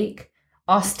take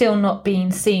are still not being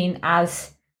seen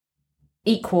as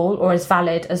equal or as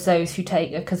valid as those who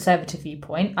take a conservative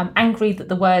viewpoint. I'm angry that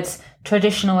the words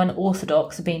traditional and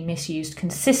orthodox are being misused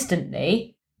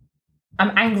consistently.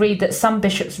 I'm angry that some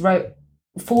bishops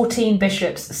 14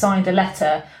 bishops signed a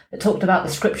letter that talked about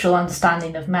the scriptural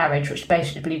understanding of marriage, which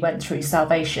basically went through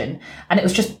salvation. And it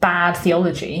was just bad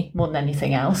theology more than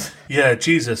anything else. Yeah,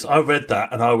 Jesus, I read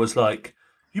that and I was like,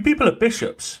 you people are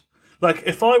bishops. Like,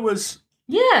 if I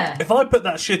put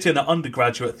that shit in at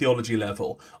undergraduate theology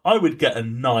level, I would get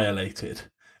annihilated.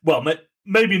 Well,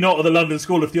 maybe not at the London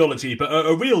School of Theology, but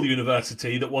a real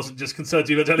university that wasn't just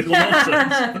conservative evangelical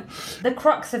nonsense. The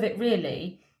crux of it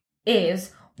really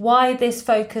is, why this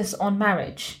focus on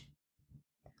marriage?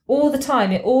 All the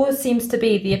time, it always seems to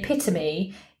be the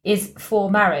epitome is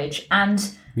for marriage.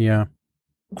 And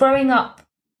growing up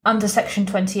under Section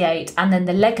 28 and then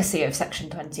the legacy of Section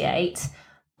 28,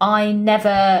 I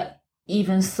never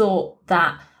even thought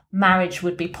that marriage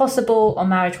would be possible or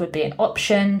marriage would be an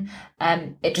option.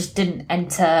 It just didn't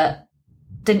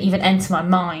even enter my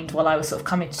mind while I was sort of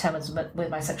coming to terms with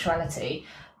my sexuality.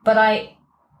 But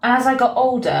as I got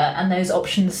older and those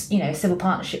options, civil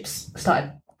partnerships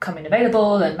started becoming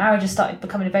available and marriages started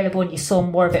becoming available and you saw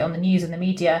more of it on the news and the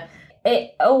media,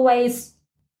 it always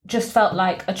just felt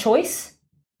like a choice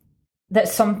that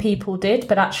some people did,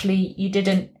 but actually you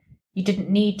didn't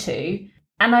need to.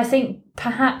 And I think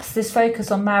perhaps this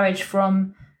focus on marriage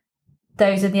from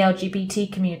those in the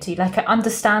LGBT community, I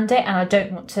understand it and I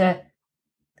don't want to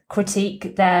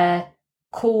critique their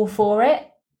call for it.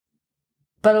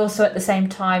 But also at the same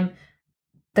time,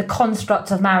 the construct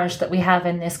of marriage that we have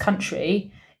in this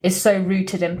country is so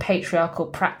rooted in patriarchal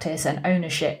practice and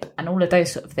ownership and all of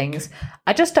those sort of things.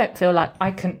 I just don't feel like I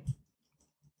can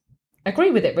agree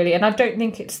with it, really. And I don't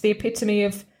think it's the epitome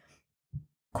of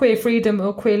queer freedom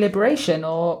or queer liberation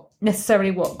or necessarily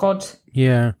what God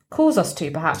calls us to,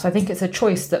 perhaps. I think it's a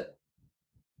choice that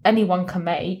anyone can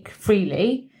make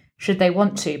freely, should they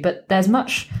want to, but there's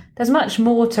much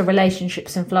more to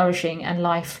relationships and flourishing and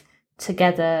life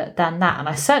together than that. And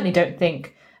I certainly don't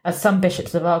think, as some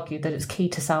bishops have argued, that it's key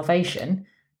to salvation.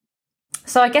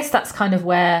 So I guess that's kind of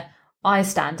where I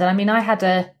stand. And I mean,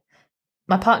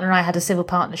 my partner and I had a civil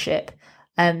partnership,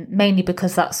 mainly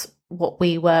because that's what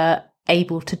we were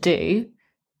able to do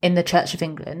in the Church of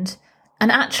England.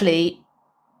 And actually,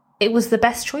 it was the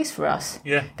best choice for us.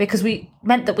 Yeah. Because we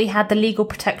meant that we had the legal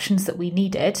protections that we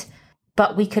needed,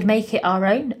 but we could make it our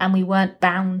own and we weren't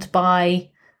bound by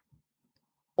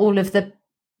all of the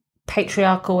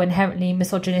patriarchal, inherently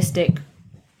misogynistic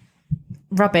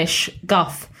rubbish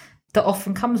guff that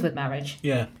often comes with marriage.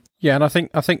 Yeah. Yeah, and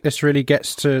I think this really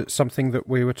gets to something that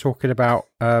we were talking about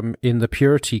in the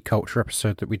purity culture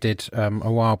episode that we did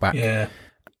a while back. Yeah.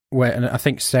 And I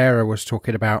think Sarah was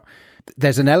talking about,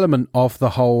 there's an element of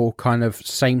the whole kind of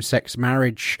same-sex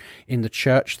marriage in the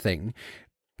church thing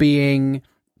being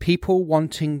people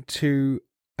wanting to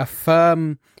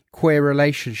affirm queer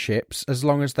relationships as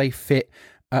long as they fit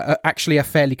actually a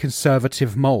fairly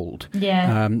conservative mould.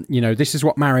 Yeah. This is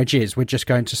what marriage is. We're just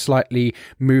going to slightly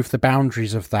move the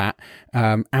boundaries of that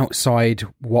outside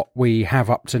what we have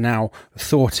up to now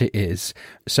thought it is,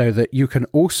 so that you can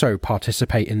also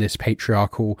participate in this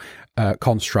patriarchal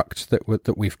construct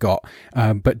that we've got,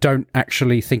 but don't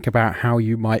actually think about how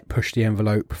you might push the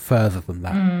envelope further than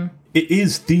that. It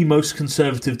is the most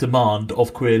conservative demand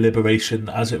of queer liberation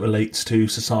as it relates to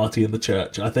society and the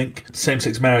church. I think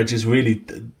same-sex marriage is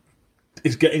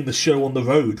getting the show on the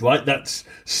road, right? That's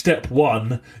step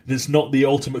one. There's not the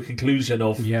ultimate conclusion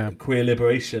of queer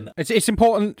liberation. It's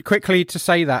important quickly to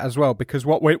say that as well, because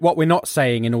what we're not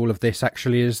saying in all of this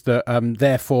actually is that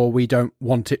therefore we don't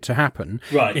want it to happen.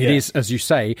 Right. It is, as you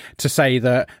say, to say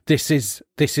that this is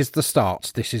the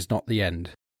start. This is not the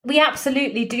end. We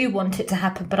absolutely do want it to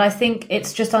happen, but I think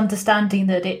it's just understanding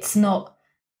that it's not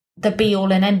the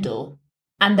be-all and end-all.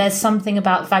 And there's something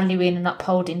about valuing and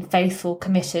upholding faithful,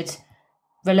 committed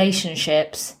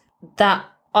relationships that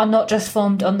are not just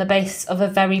formed on the basis of a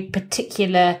very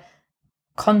particular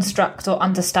construct or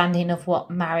understanding of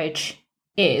what marriage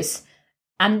is.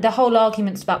 And the whole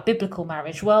argument's about biblical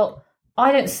marriage. Well,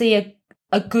 I don't see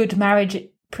a good marriage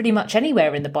pretty much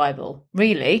anywhere in the Bible,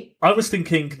 really. I was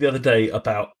thinking the other day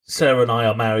about Sarah and I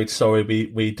are married. Sorry,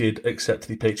 we did accept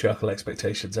the patriarchal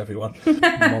expectations, everyone.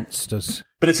 Monsters.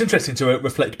 But it's interesting to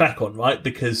reflect back on, right?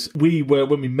 Because when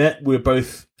we met, we were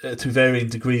both, to varying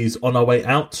degrees, on our way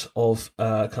out of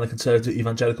kind of conservative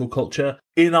evangelical culture.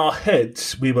 In our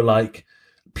heads, we were like,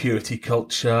 purity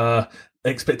culture,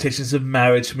 expectations of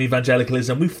marriage from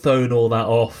evangelicalism, we've thrown all that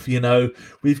off,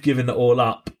 we've given it all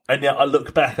up. And yet I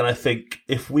look back and I think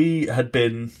if we had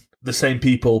been the same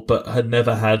people but had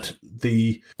never had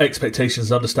the expectations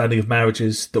and understanding of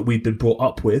marriages that we'd been brought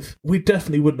up with, we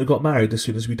definitely wouldn't have got married as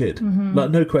soon as we did. Mm-hmm.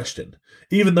 Like, no question.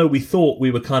 Even though we thought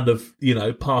we were kind of,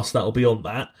 past that or beyond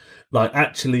that, like,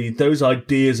 actually, those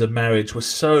ideas of marriage were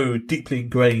so deeply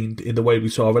ingrained in the way we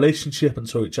saw our relationship and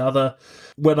saw each other.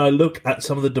 When I look at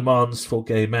some of the demands for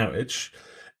gay marriage,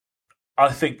 I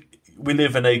think we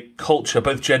live in a culture,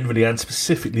 both generally and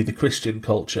specifically the Christian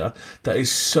culture, that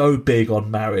is so big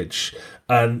on marriage.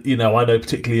 And, I know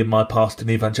particularly in my past in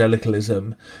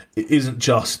evangelicalism, it isn't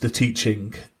just the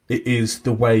teaching, it is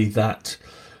the way that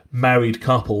married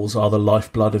couples are the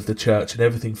lifeblood of the church and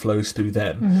everything flows through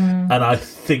them. Mm-hmm. And I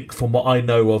think from what I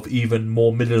know of even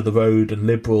more middle of the road and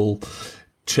liberal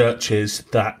churches,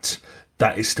 that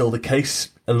is still the case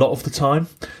a lot of the time.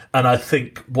 And I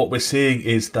think what we're seeing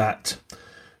is that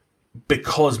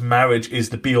because marriage is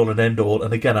the be-all and end-all,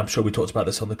 and again, I'm sure we talked about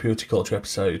this on the Purity Culture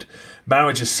episode,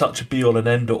 marriage is such a be-all and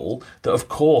end-all that, of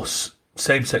course,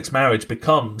 same-sex marriage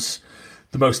becomes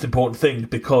the most important thing,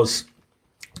 because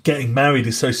getting married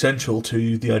is so central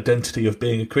to the identity of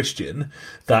being a Christian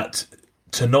that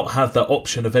to not have that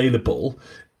option available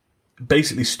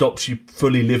basically stops you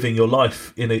fully living your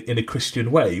life in a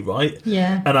Christian way, right?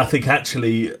 Yeah. And I think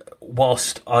actually,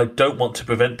 whilst I don't want to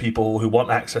prevent people who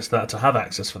want access to that to have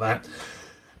access for that,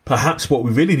 perhaps what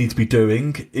we really need to be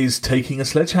doing is taking a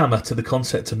sledgehammer to the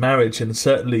concept of marriage and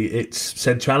certainly its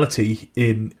centrality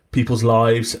in people's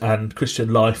lives and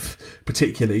Christian life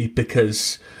particularly,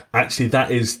 because actually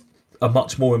that is a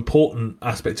much more important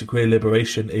aspect of queer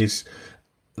liberation, is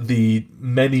the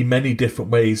many, many different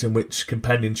ways in which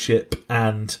companionship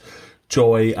and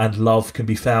joy and love can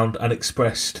be found and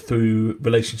expressed through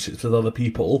relationships with other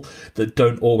people that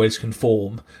don't always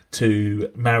conform to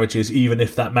marriages, even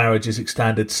if that marriage is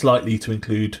extended slightly to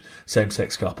include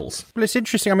same-sex couples. Well, it's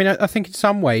interesting. I mean, I think in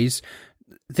some ways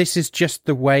this is just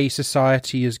the way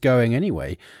society is going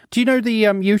anyway. Do you know the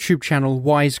YouTube channel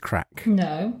Wisecrack?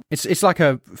 No. It's like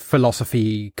a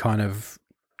philosophy kind of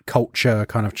culture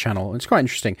kind of channel. It's quite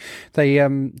interesting. They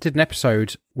did an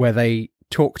episode where they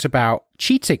talked about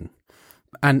cheating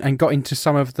and got into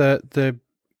some of the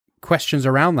questions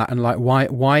around that, and like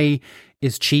why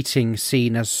is cheating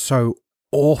seen as so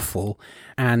awful,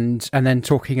 and then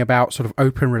talking about sort of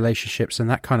open relationships and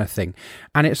that kind of thing.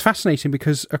 And it's fascinating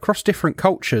because across different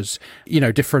cultures,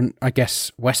 different, I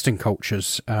guess, Western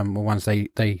cultures were ones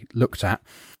they looked at,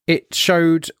 it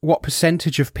showed what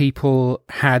percentage of people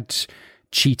had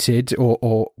cheated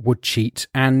or would cheat,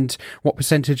 and what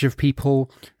percentage of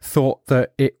people thought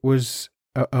that it was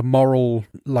a moral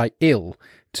ill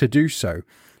to do so.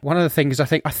 One of the things I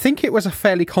think it was a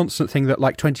fairly constant thing that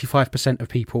 25% of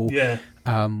people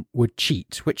would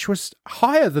cheat, which was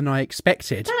higher than I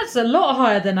expected. That's a lot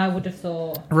higher than I would have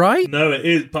thought. Right? No, it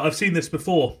is, but I've seen this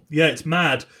before. Yeah, it's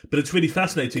mad, but it's really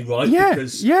fascinating, right? Yeah,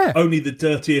 because only the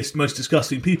dirtiest, most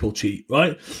disgusting people cheat,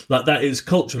 right? That is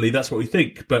culturally, that's what we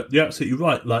think. But you're absolutely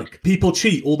right. People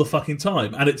cheat all the fucking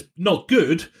time, and it's not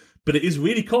good, but it is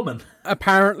really common.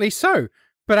 Apparently so.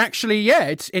 But actually,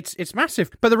 yeah, it's massive.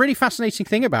 But the really fascinating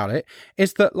thing about it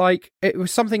is that, like, it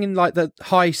was something in like the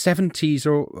high 70s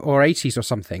or 80s or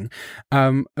something,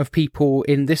 of people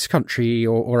in this country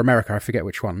or America, I forget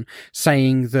which one,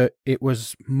 saying that it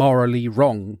was morally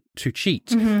wrong to cheat.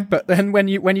 Mm-hmm. But then when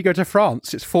you go to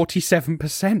France, it's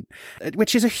 47%,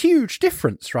 which is a huge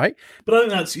difference, right? But I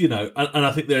think that's, and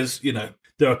I think there's,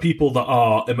 there are people that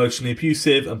are emotionally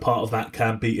abusive, and part of that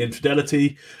can be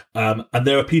infidelity. And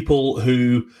there are people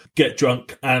who get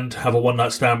drunk and have a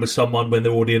one-night stand with someone when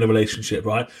they're already in a relationship,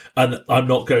 right? And I'm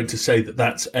not going to say that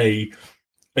that's a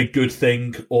good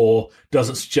thing or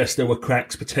doesn't suggest there were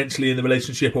cracks potentially in the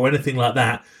relationship or anything like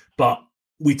that. But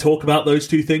we talk about those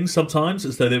two things sometimes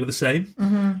as though they were the same.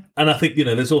 Mm-hmm. And I think,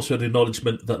 there's also an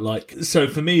acknowledgement that, like, so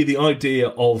for me, the idea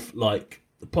of, like,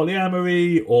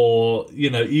 polyamory or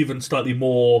even slightly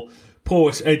more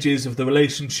porous edges of the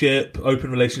relationship,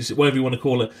 open relationship, whatever you want to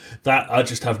call it, that I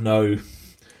just have that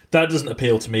doesn't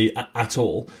appeal to me at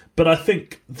all. But I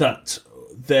think that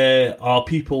there are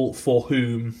people for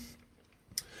whom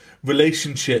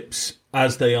relationships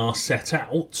as they are set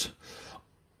out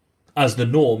as the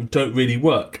norm don't really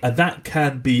work, and that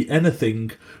can be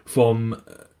anything from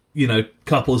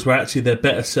couples where actually they're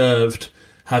better served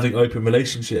having open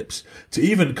relationships, to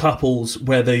even couples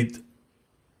where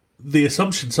the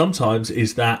assumption sometimes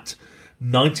is that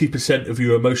 90% of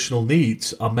your emotional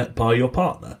needs are met by your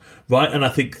partner, right? And I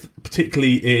think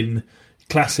particularly in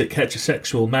classic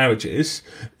heterosexual marriages,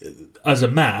 as a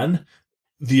man,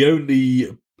 the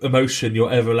only emotion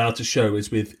you're ever allowed to show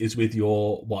is with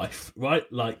your wife,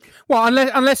 right? Like, well,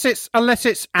 unless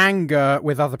it's anger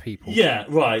with other people. Yeah,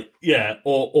 right. Yeah,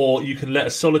 or you can let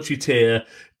a solitary tear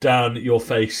down your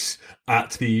face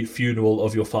at the funeral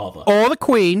of your father, or the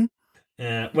Queen.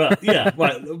 Yeah, well, yeah,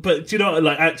 right. But do you know,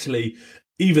 like, actually,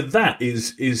 even that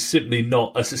is simply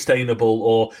not a sustainable,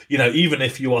 or even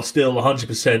if you are still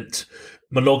 100%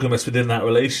 monogamous within that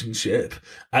relationship,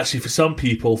 actually for some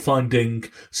people finding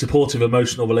supportive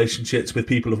emotional relationships with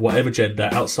people of whatever gender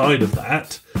outside of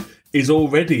that is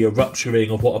already a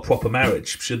rupturing of what a proper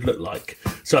marriage should look like.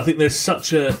 So I think there's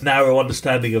such a narrow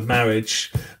understanding of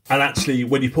marriage, and actually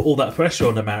when you put all that pressure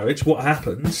on a marriage, what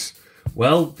happens?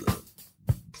 Well,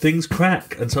 things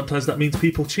crack, and sometimes that means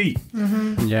people cheat.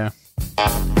 Mm-hmm. Yeah.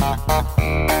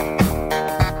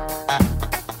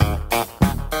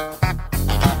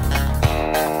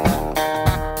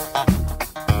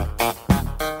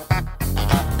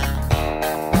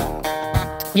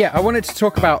 Yeah, I wanted to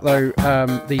talk about, though,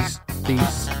 these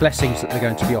blessings that they're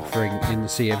going to be offering in the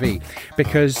C of E,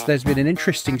 because there's been an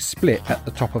interesting split at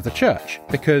the top of the church,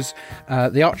 because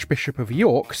the Archbishop of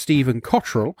York, Stephen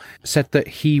Cottrell, said that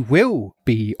he will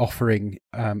be offering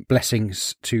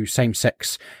blessings to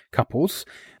same-sex couples,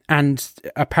 and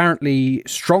apparently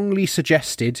strongly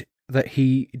suggested that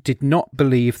he did not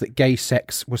believe that gay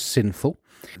sex was sinful.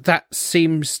 That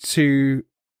seems to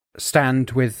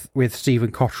stand with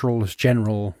Stephen Cottrell's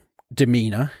general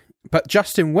demeanour. But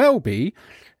Justin Welby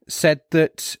said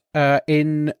that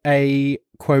in a,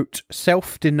 quote,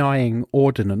 self-denying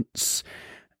ordinance,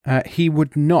 he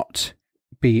would not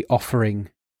be offering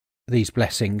these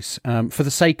blessings for the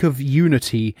sake of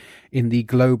unity in the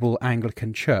global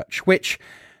Anglican Church, which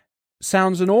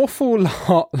sounds an awful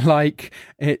lot like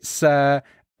it's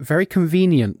very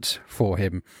convenient for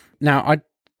him. Now, I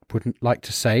wouldn't like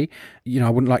to say, I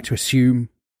wouldn't like to assume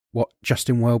what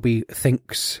Justin Welby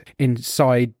thinks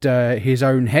inside his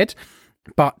own head,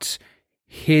 but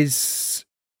his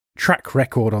track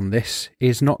record on this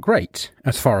is not great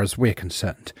as far as we're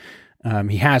concerned.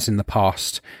 He has in the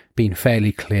past been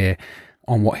fairly clear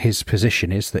on what his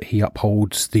position is, that he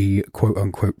upholds the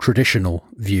quote-unquote traditional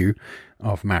view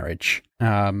of marriage.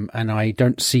 And I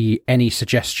don't see any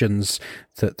suggestions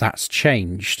that that's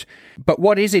changed. But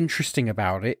what is interesting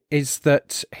about it is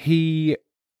that he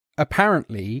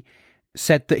apparently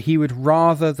said that he would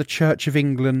rather the Church of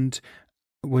England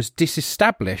was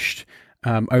disestablished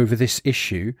over this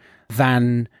issue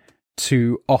than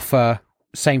to offer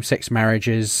same-sex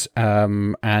marriages,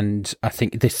 and I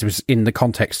think this was in the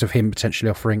context of him potentially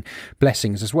offering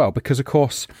blessings as well, because of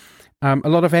course a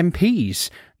lot of MPs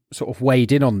sort of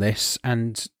weighed in on this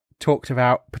and talked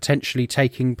about potentially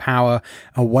taking power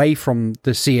away from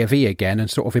the C of E again and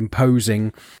sort of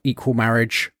imposing equal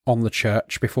marriage on the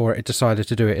church before it decided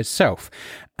to do it itself.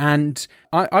 And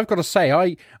I've got to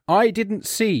say, I didn't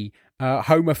see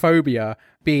homophobia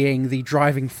being the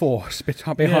driving force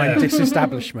behind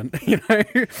disestablishment.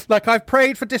 Like, I've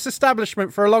prayed for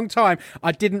disestablishment for a long time.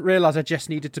 I didn't realise I just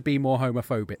needed to be more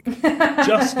homophobic.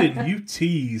 Justin, you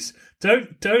tease.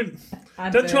 Don't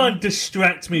try and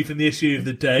distract me from the issue of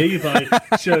the day by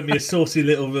showing me a saucy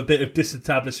little bit of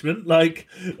disestablishment. Like,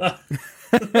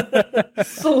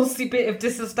 saucy bit of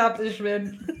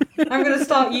disestablishment. I'm going to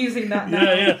start using that now.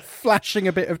 Yeah. Flashing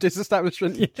a bit of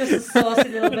disestablishment. Just a saucy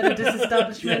little bit of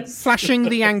disestablishment. Flashing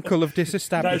the ankle of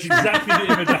disestablishment. That's exactly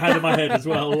the image I had in my head as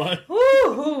well. Like.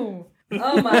 Ooh.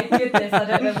 Oh my goodness, I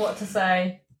don't know what to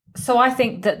say. So I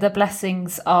think that the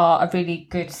blessings are a really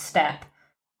good step.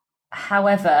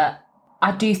 However,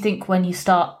 I do think when you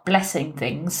start blessing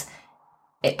things,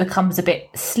 it becomes a bit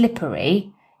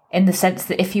slippery, in the sense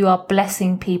that if you are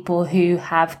blessing people who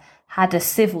have had a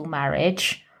civil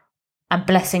marriage and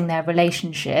blessing their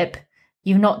relationship,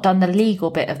 you've not done the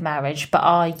legal bit of marriage, but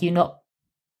are you not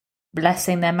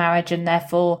blessing their marriage and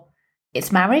therefore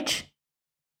it's marriage?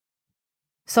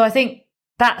 So I think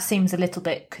that seems a little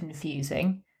bit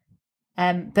confusing.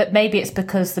 But maybe it's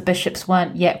because the bishops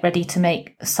weren't yet ready to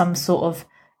make some sort of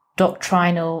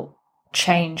doctrinal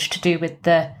change to do with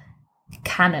the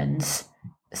canons.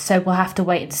 So we'll have to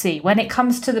wait and see. When it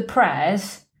comes to the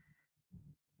prayers,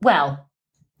 well,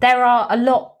 there are a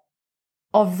lot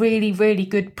of really, really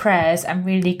good prayers and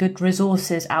really good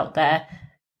resources out there.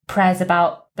 Prayers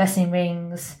about blessing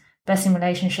rings, blessing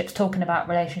relationships, talking about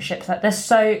relationships. Like there's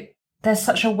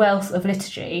such a wealth of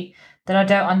liturgy that I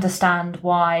don't understand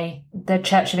why the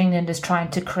Church of England is trying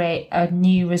to create a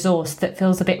new resource that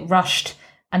feels a bit rushed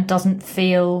and doesn't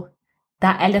feel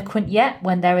that eloquent yet,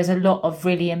 when there is a lot of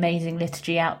really amazing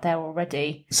liturgy out there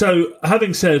already. So,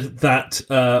 having said that,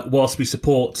 whilst we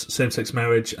support same-sex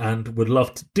marriage and would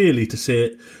love dearly to see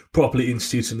it properly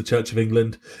instituted in the Church of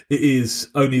England, it is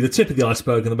only the tip of the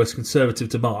iceberg and the most conservative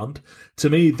demand. To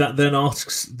me, that then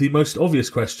asks the most obvious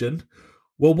question,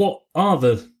 well, what are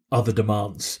the other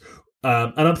demands?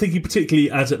 And I'm thinking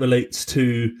particularly as it relates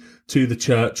to the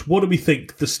Church, what do we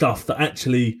think the stuff that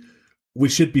actually we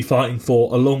should be fighting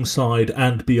for alongside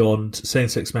and beyond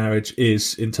same-sex marriage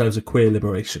is in terms of queer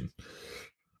liberation?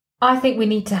 I think we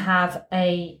need to have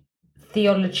a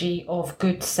theology of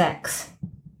good sex.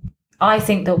 I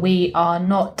think that we are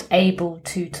not able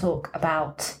to talk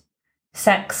about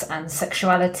sex and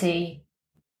sexuality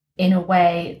in a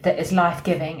way that is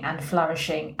life-giving and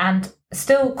flourishing and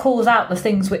still calls out the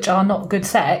things which are not good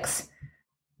sex,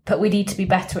 but we need to be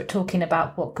better at talking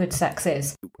about what good sex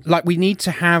is. Like, we need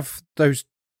to have those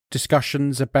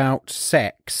discussions about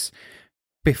sex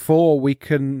before we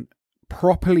can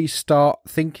properly start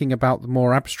thinking about the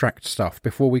more abstract stuff,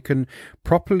 before we can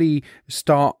properly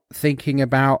start thinking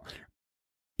about,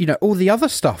 all the other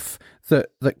stuff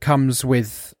that comes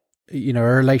with, a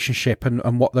relationship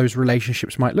and what those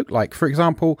relationships might look like. For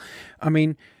example, I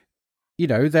mean,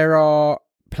 there are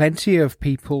plenty of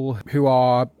people who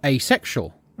are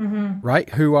asexual, right?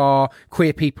 Who are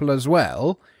queer people as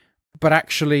well, but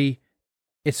actually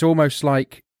it's almost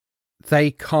like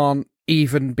they can't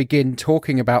even begin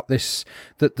talking about the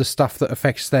stuff that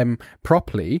affects them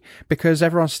properly because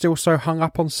everyone's still so hung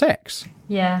up on sex.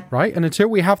 Yeah. Right? And until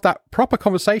we have that proper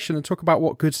conversation and talk about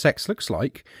what good sex looks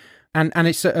like, and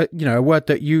it's a word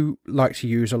that you like to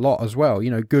use a lot as well,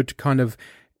 good kind of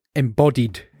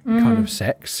embodied kind of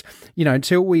sex,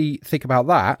 until we think about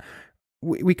that,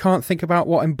 we can't think about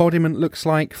what embodiment looks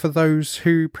like for those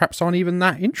who perhaps aren't even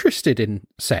that interested in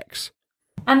sex.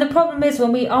 And the problem is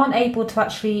when we aren't able to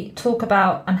actually talk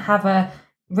about and have a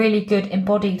really good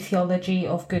embodied theology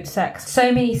of good sex,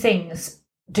 so many things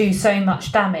do so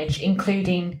much damage,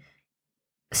 including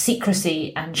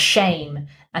secrecy and shame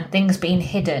and things being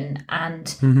hidden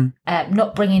and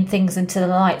not bringing things into the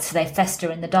light so they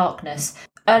fester in the darkness.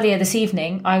 Earlier this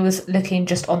evening, I was looking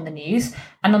just on the news,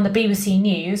 and on the BBC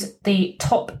News, the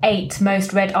top 8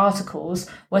 most read articles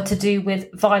were to do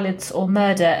with violence or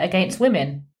murder against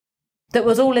women. That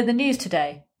was all in the news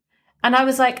today. And I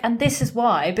was like, and this is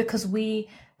why, because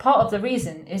part of the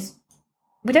reason is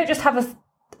we don't just have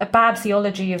a bad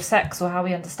theology of sex or how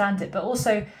we understand it, but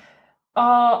also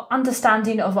our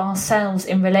understanding of ourselves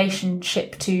in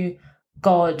relationship to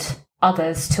God,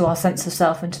 others, to our sense of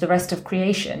self and to the rest of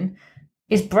creation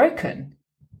is broken,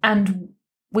 and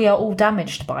we are all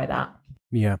damaged by that.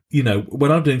 Yeah. When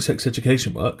I'm doing sex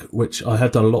education work, which I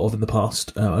have done a lot of in the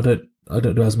past, I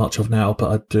don't do as much of now,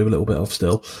 but I do a little bit of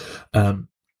still.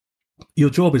 Your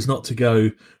job is not to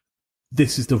go,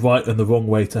 this is the right and the wrong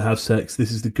way to have sex,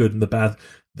 this is the good and the bad.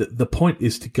 The point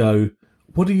is to go,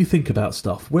 what do you think about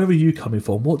stuff? Where are you coming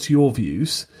from? What's your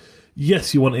views?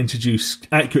 yes, you want to introduce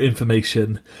accurate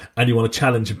information and you want to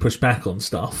challenge and push back on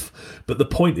stuff, but the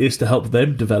point is to help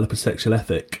them develop a sexual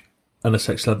ethic and a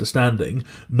sexual understanding,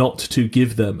 not to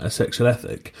give them a sexual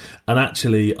ethic. And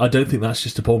actually, I don't think that's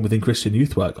just a problem within Christian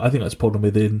youth work. I think that's a problem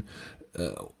within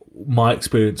my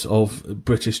experience of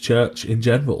British church in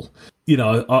general. You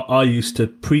know, I used to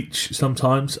preach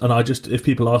sometimes, and if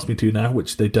people ask me to now,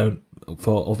 which they don't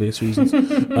for obvious reasons,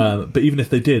 but even if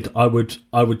they did, I would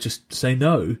just say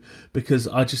no, because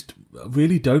I just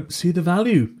really don't see the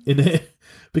value in it.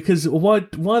 Because why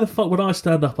the fuck would I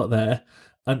stand up there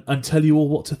and tell you all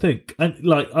what to think? And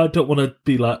like, I don't want to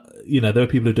be like, you know, there are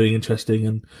people who are doing interesting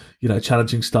and, you know,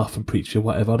 challenging stuff and preaching or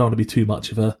whatever. I don't want to be too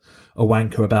much of a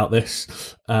wanker about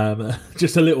this.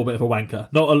 Just a little bit of a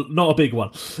wanker, not a big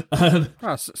one.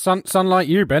 Son like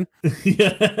you, Ben.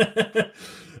 Yeah.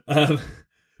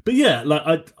 But yeah,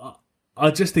 like I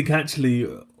just think actually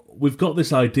we've got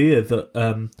this idea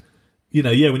that you know,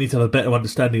 yeah, we need to have a better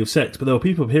understanding of sex, but there are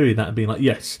people hearing that and being like,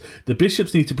 yes, the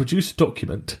bishops need to produce a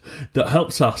document that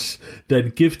helps us then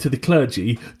give to the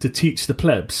clergy to teach the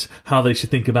plebs how they should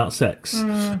think about sex.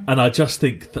 And I just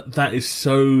think that is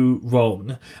so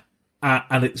wrong.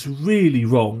 And it's really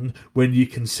wrong when you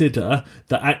consider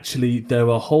that actually there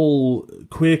are whole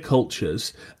queer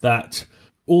cultures that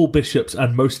all bishops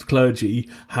and most clergy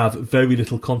have very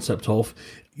little concept of.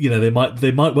 You know,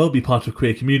 they might well be part of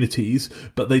queer communities,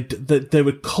 but there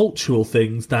are cultural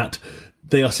things that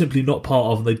they are simply not part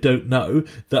of and they don't know,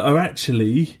 that are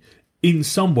actually, in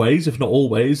some ways, if not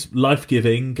always,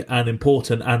 life-giving and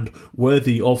important and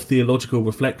worthy of theological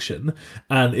reflection.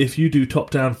 And if you do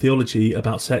top-down theology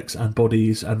about sex and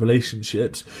bodies and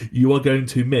relationships, you are going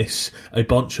to miss a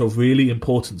bunch of really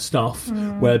important stuff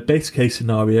where, best case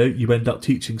scenario, you end up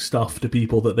teaching stuff to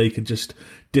people that they can just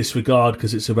disregard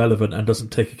because it's irrelevant and doesn't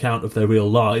take account of their real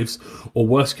lives, or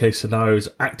worst case scenario is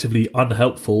actively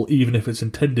unhelpful, even if it's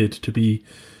intended to be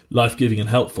life-giving and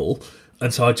helpful.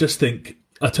 And so I just think,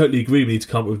 I totally agree, we need to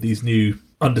come up with these new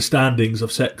understandings of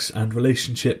sex and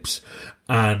relationships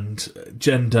and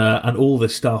gender and all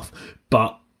this stuff.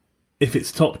 But if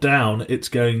it's top down, it's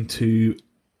going to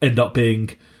end up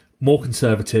being more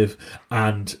conservative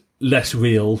and less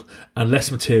real and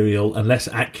less material and less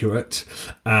accurate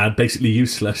and basically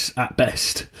useless at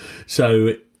best.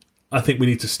 So I think we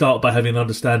need to start by having an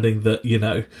understanding that, you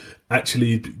know,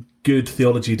 actually good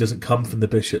theology doesn't come from the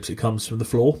bishops, it comes from the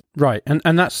floor. Right.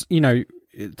 And that's, you know,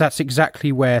 that's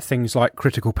exactly where things like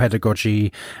critical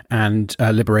pedagogy and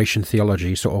liberation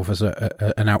theology, sort of as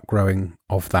an outgrowing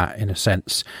of that, in a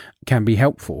sense, can be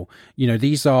helpful. You know,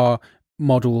 these are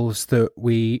models that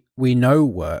we know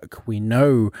work, we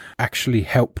know actually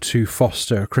help to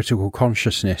foster critical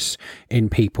consciousness in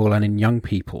people and in young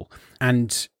people.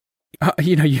 And,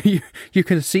 you know, you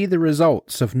can see the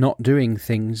results of not doing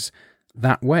things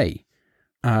that way.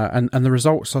 And the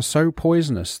results are so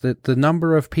poisonous that the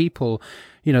number of people,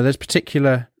 you know, there's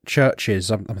particular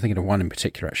churches, I'm thinking of one in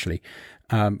particular actually,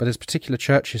 but there's particular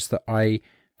churches that I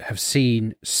have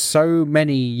seen so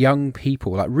many young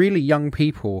people, like really young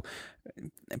people,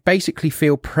 basically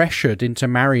feel pressured into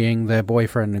marrying their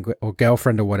boyfriend or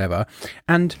girlfriend or whatever.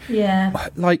 And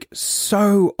like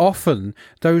so often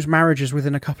those marriages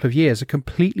within a couple of years are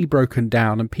completely broken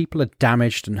down and people are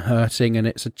damaged and hurting, and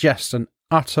it's just an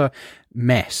utter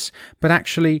mess. But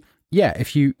actually, yeah,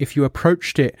 if you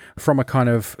approached it from a kind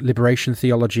of liberation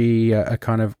theology, a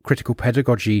kind of critical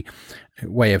pedagogy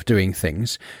way of doing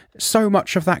things, so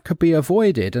much of that could be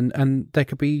avoided, and there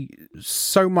could be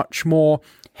so much more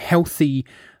healthy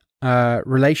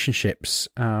relationships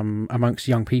amongst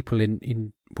young people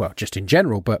in well, just in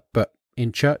general, but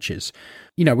in churches.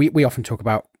 You know, we often talk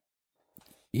about,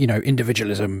 you know,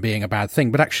 individualism being a bad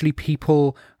thing, but actually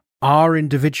people are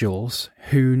individuals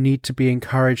who need to be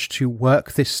encouraged to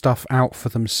work this stuff out for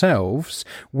themselves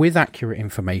with accurate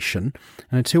information.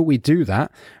 And until we do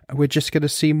that, we're just going to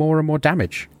see more and more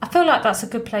damage. I feel like that's a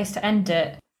good place to end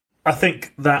it. I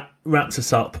think that wraps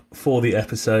us up for the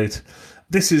episode.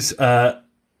 This is a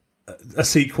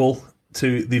sequel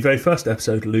to the very first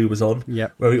episode Lou was on,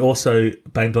 where we also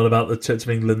banged on about the Church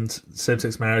of England,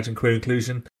 same-sex marriage and queer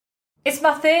inclusion. It's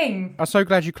my thing. I'm so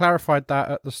glad you clarified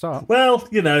that at the start. Well,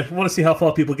 you know, I want to see how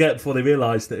far people get before they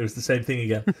realise that it was the same thing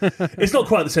again. It's not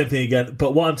quite the same thing again,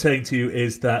 but what I'm saying to you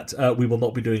is that we will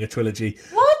not be doing a trilogy.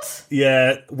 What? What?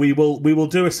 Yeah, we will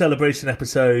do a celebration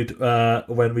episode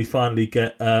when we finally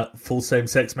get full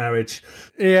same-sex marriage.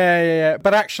 Yeah.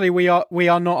 But actually, we are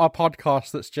not a podcast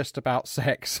that's just about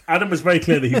sex. Adam was very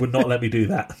clear that he would not let me do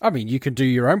that. I mean, you can do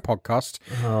your own podcast.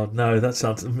 Oh no, that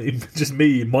sounds just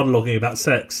me monologuing about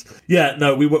sex. Yeah,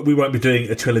 no, we won't be doing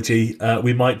a trilogy.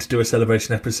 We might do a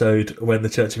celebration episode when the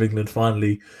Church of England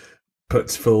finally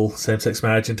puts full same-sex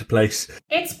marriage into place.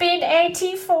 It's been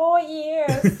 84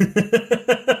 years.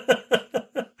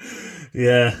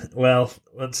 Yeah, well,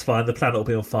 that's fine. The planet will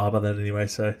be on fire by then anyway,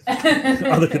 so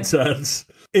other concerns.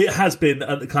 It has been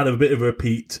kind of a bit of a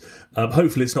repeat.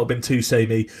 Hopefully it's not been too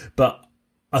samey, but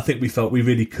I think we felt we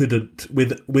really couldn't,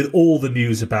 with all the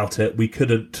news about it, we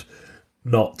couldn't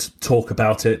not talk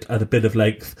about it at a bit of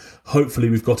length. Hopefully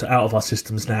we've got it out of our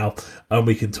systems now and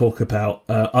we can talk about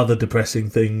other depressing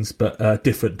things, but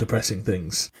different depressing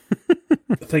things.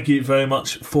 Thank you very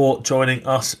much for joining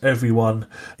us, everyone.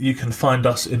 You can find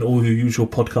us in all your usual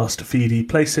podcast feedy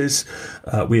places.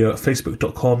 We are at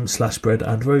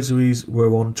facebook.com/breadandrosaries.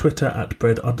 We're on Twitter at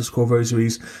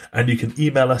bread_rosaries, and you can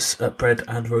email us at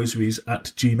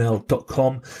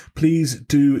breadandrosaries@gmail.com. Please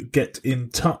do get in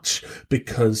touch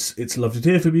because it's lovely to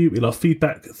hear from you. We love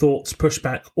feedback, thoughts,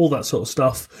 pushback, all that sort of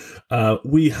stuff.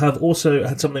 We have also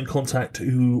had someone in contact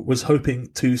who was hoping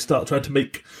to start trying to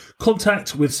make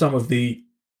contact with some of the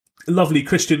lovely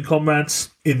Christian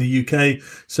comrades in the UK.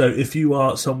 So if you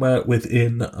are somewhere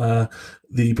within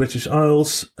the British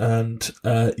Isles and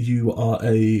you are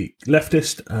a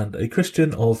leftist and a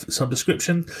Christian of some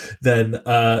description, then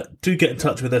do get in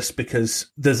touch with us because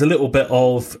there's a little bit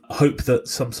of hope that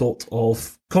some sort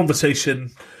of conversation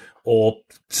or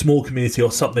small community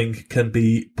or something can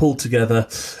be pulled together.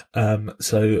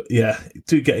 So yeah,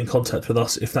 do get in contact with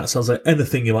us if that sounds like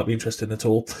anything you might be interested in at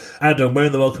all. Adam, where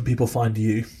in the world can people find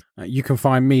you? You can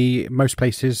find me most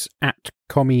places at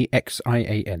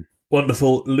CommieXIAN.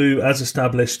 Wonderful. Lou, as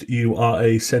established, you are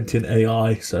a sentient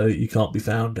AI, so you can't be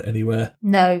found anywhere.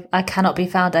 No, I cannot be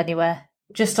found anywhere.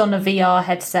 Just on a VR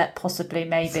headset, possibly,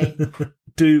 maybe.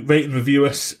 Do rate and review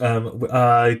us.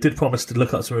 I did promise to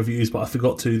look up some reviews, but I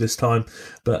forgot to this time.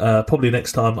 But probably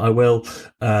next time I will.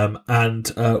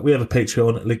 And we have a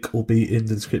Patreon. Link will be in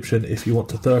the description if you want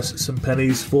to throw us some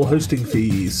pennies for hosting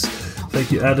fees.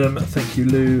 Thank you, Adam. Thank you,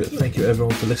 Lou. Thank you,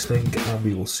 everyone, for listening. And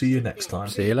we will see you next time.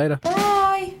 See you later. Bye.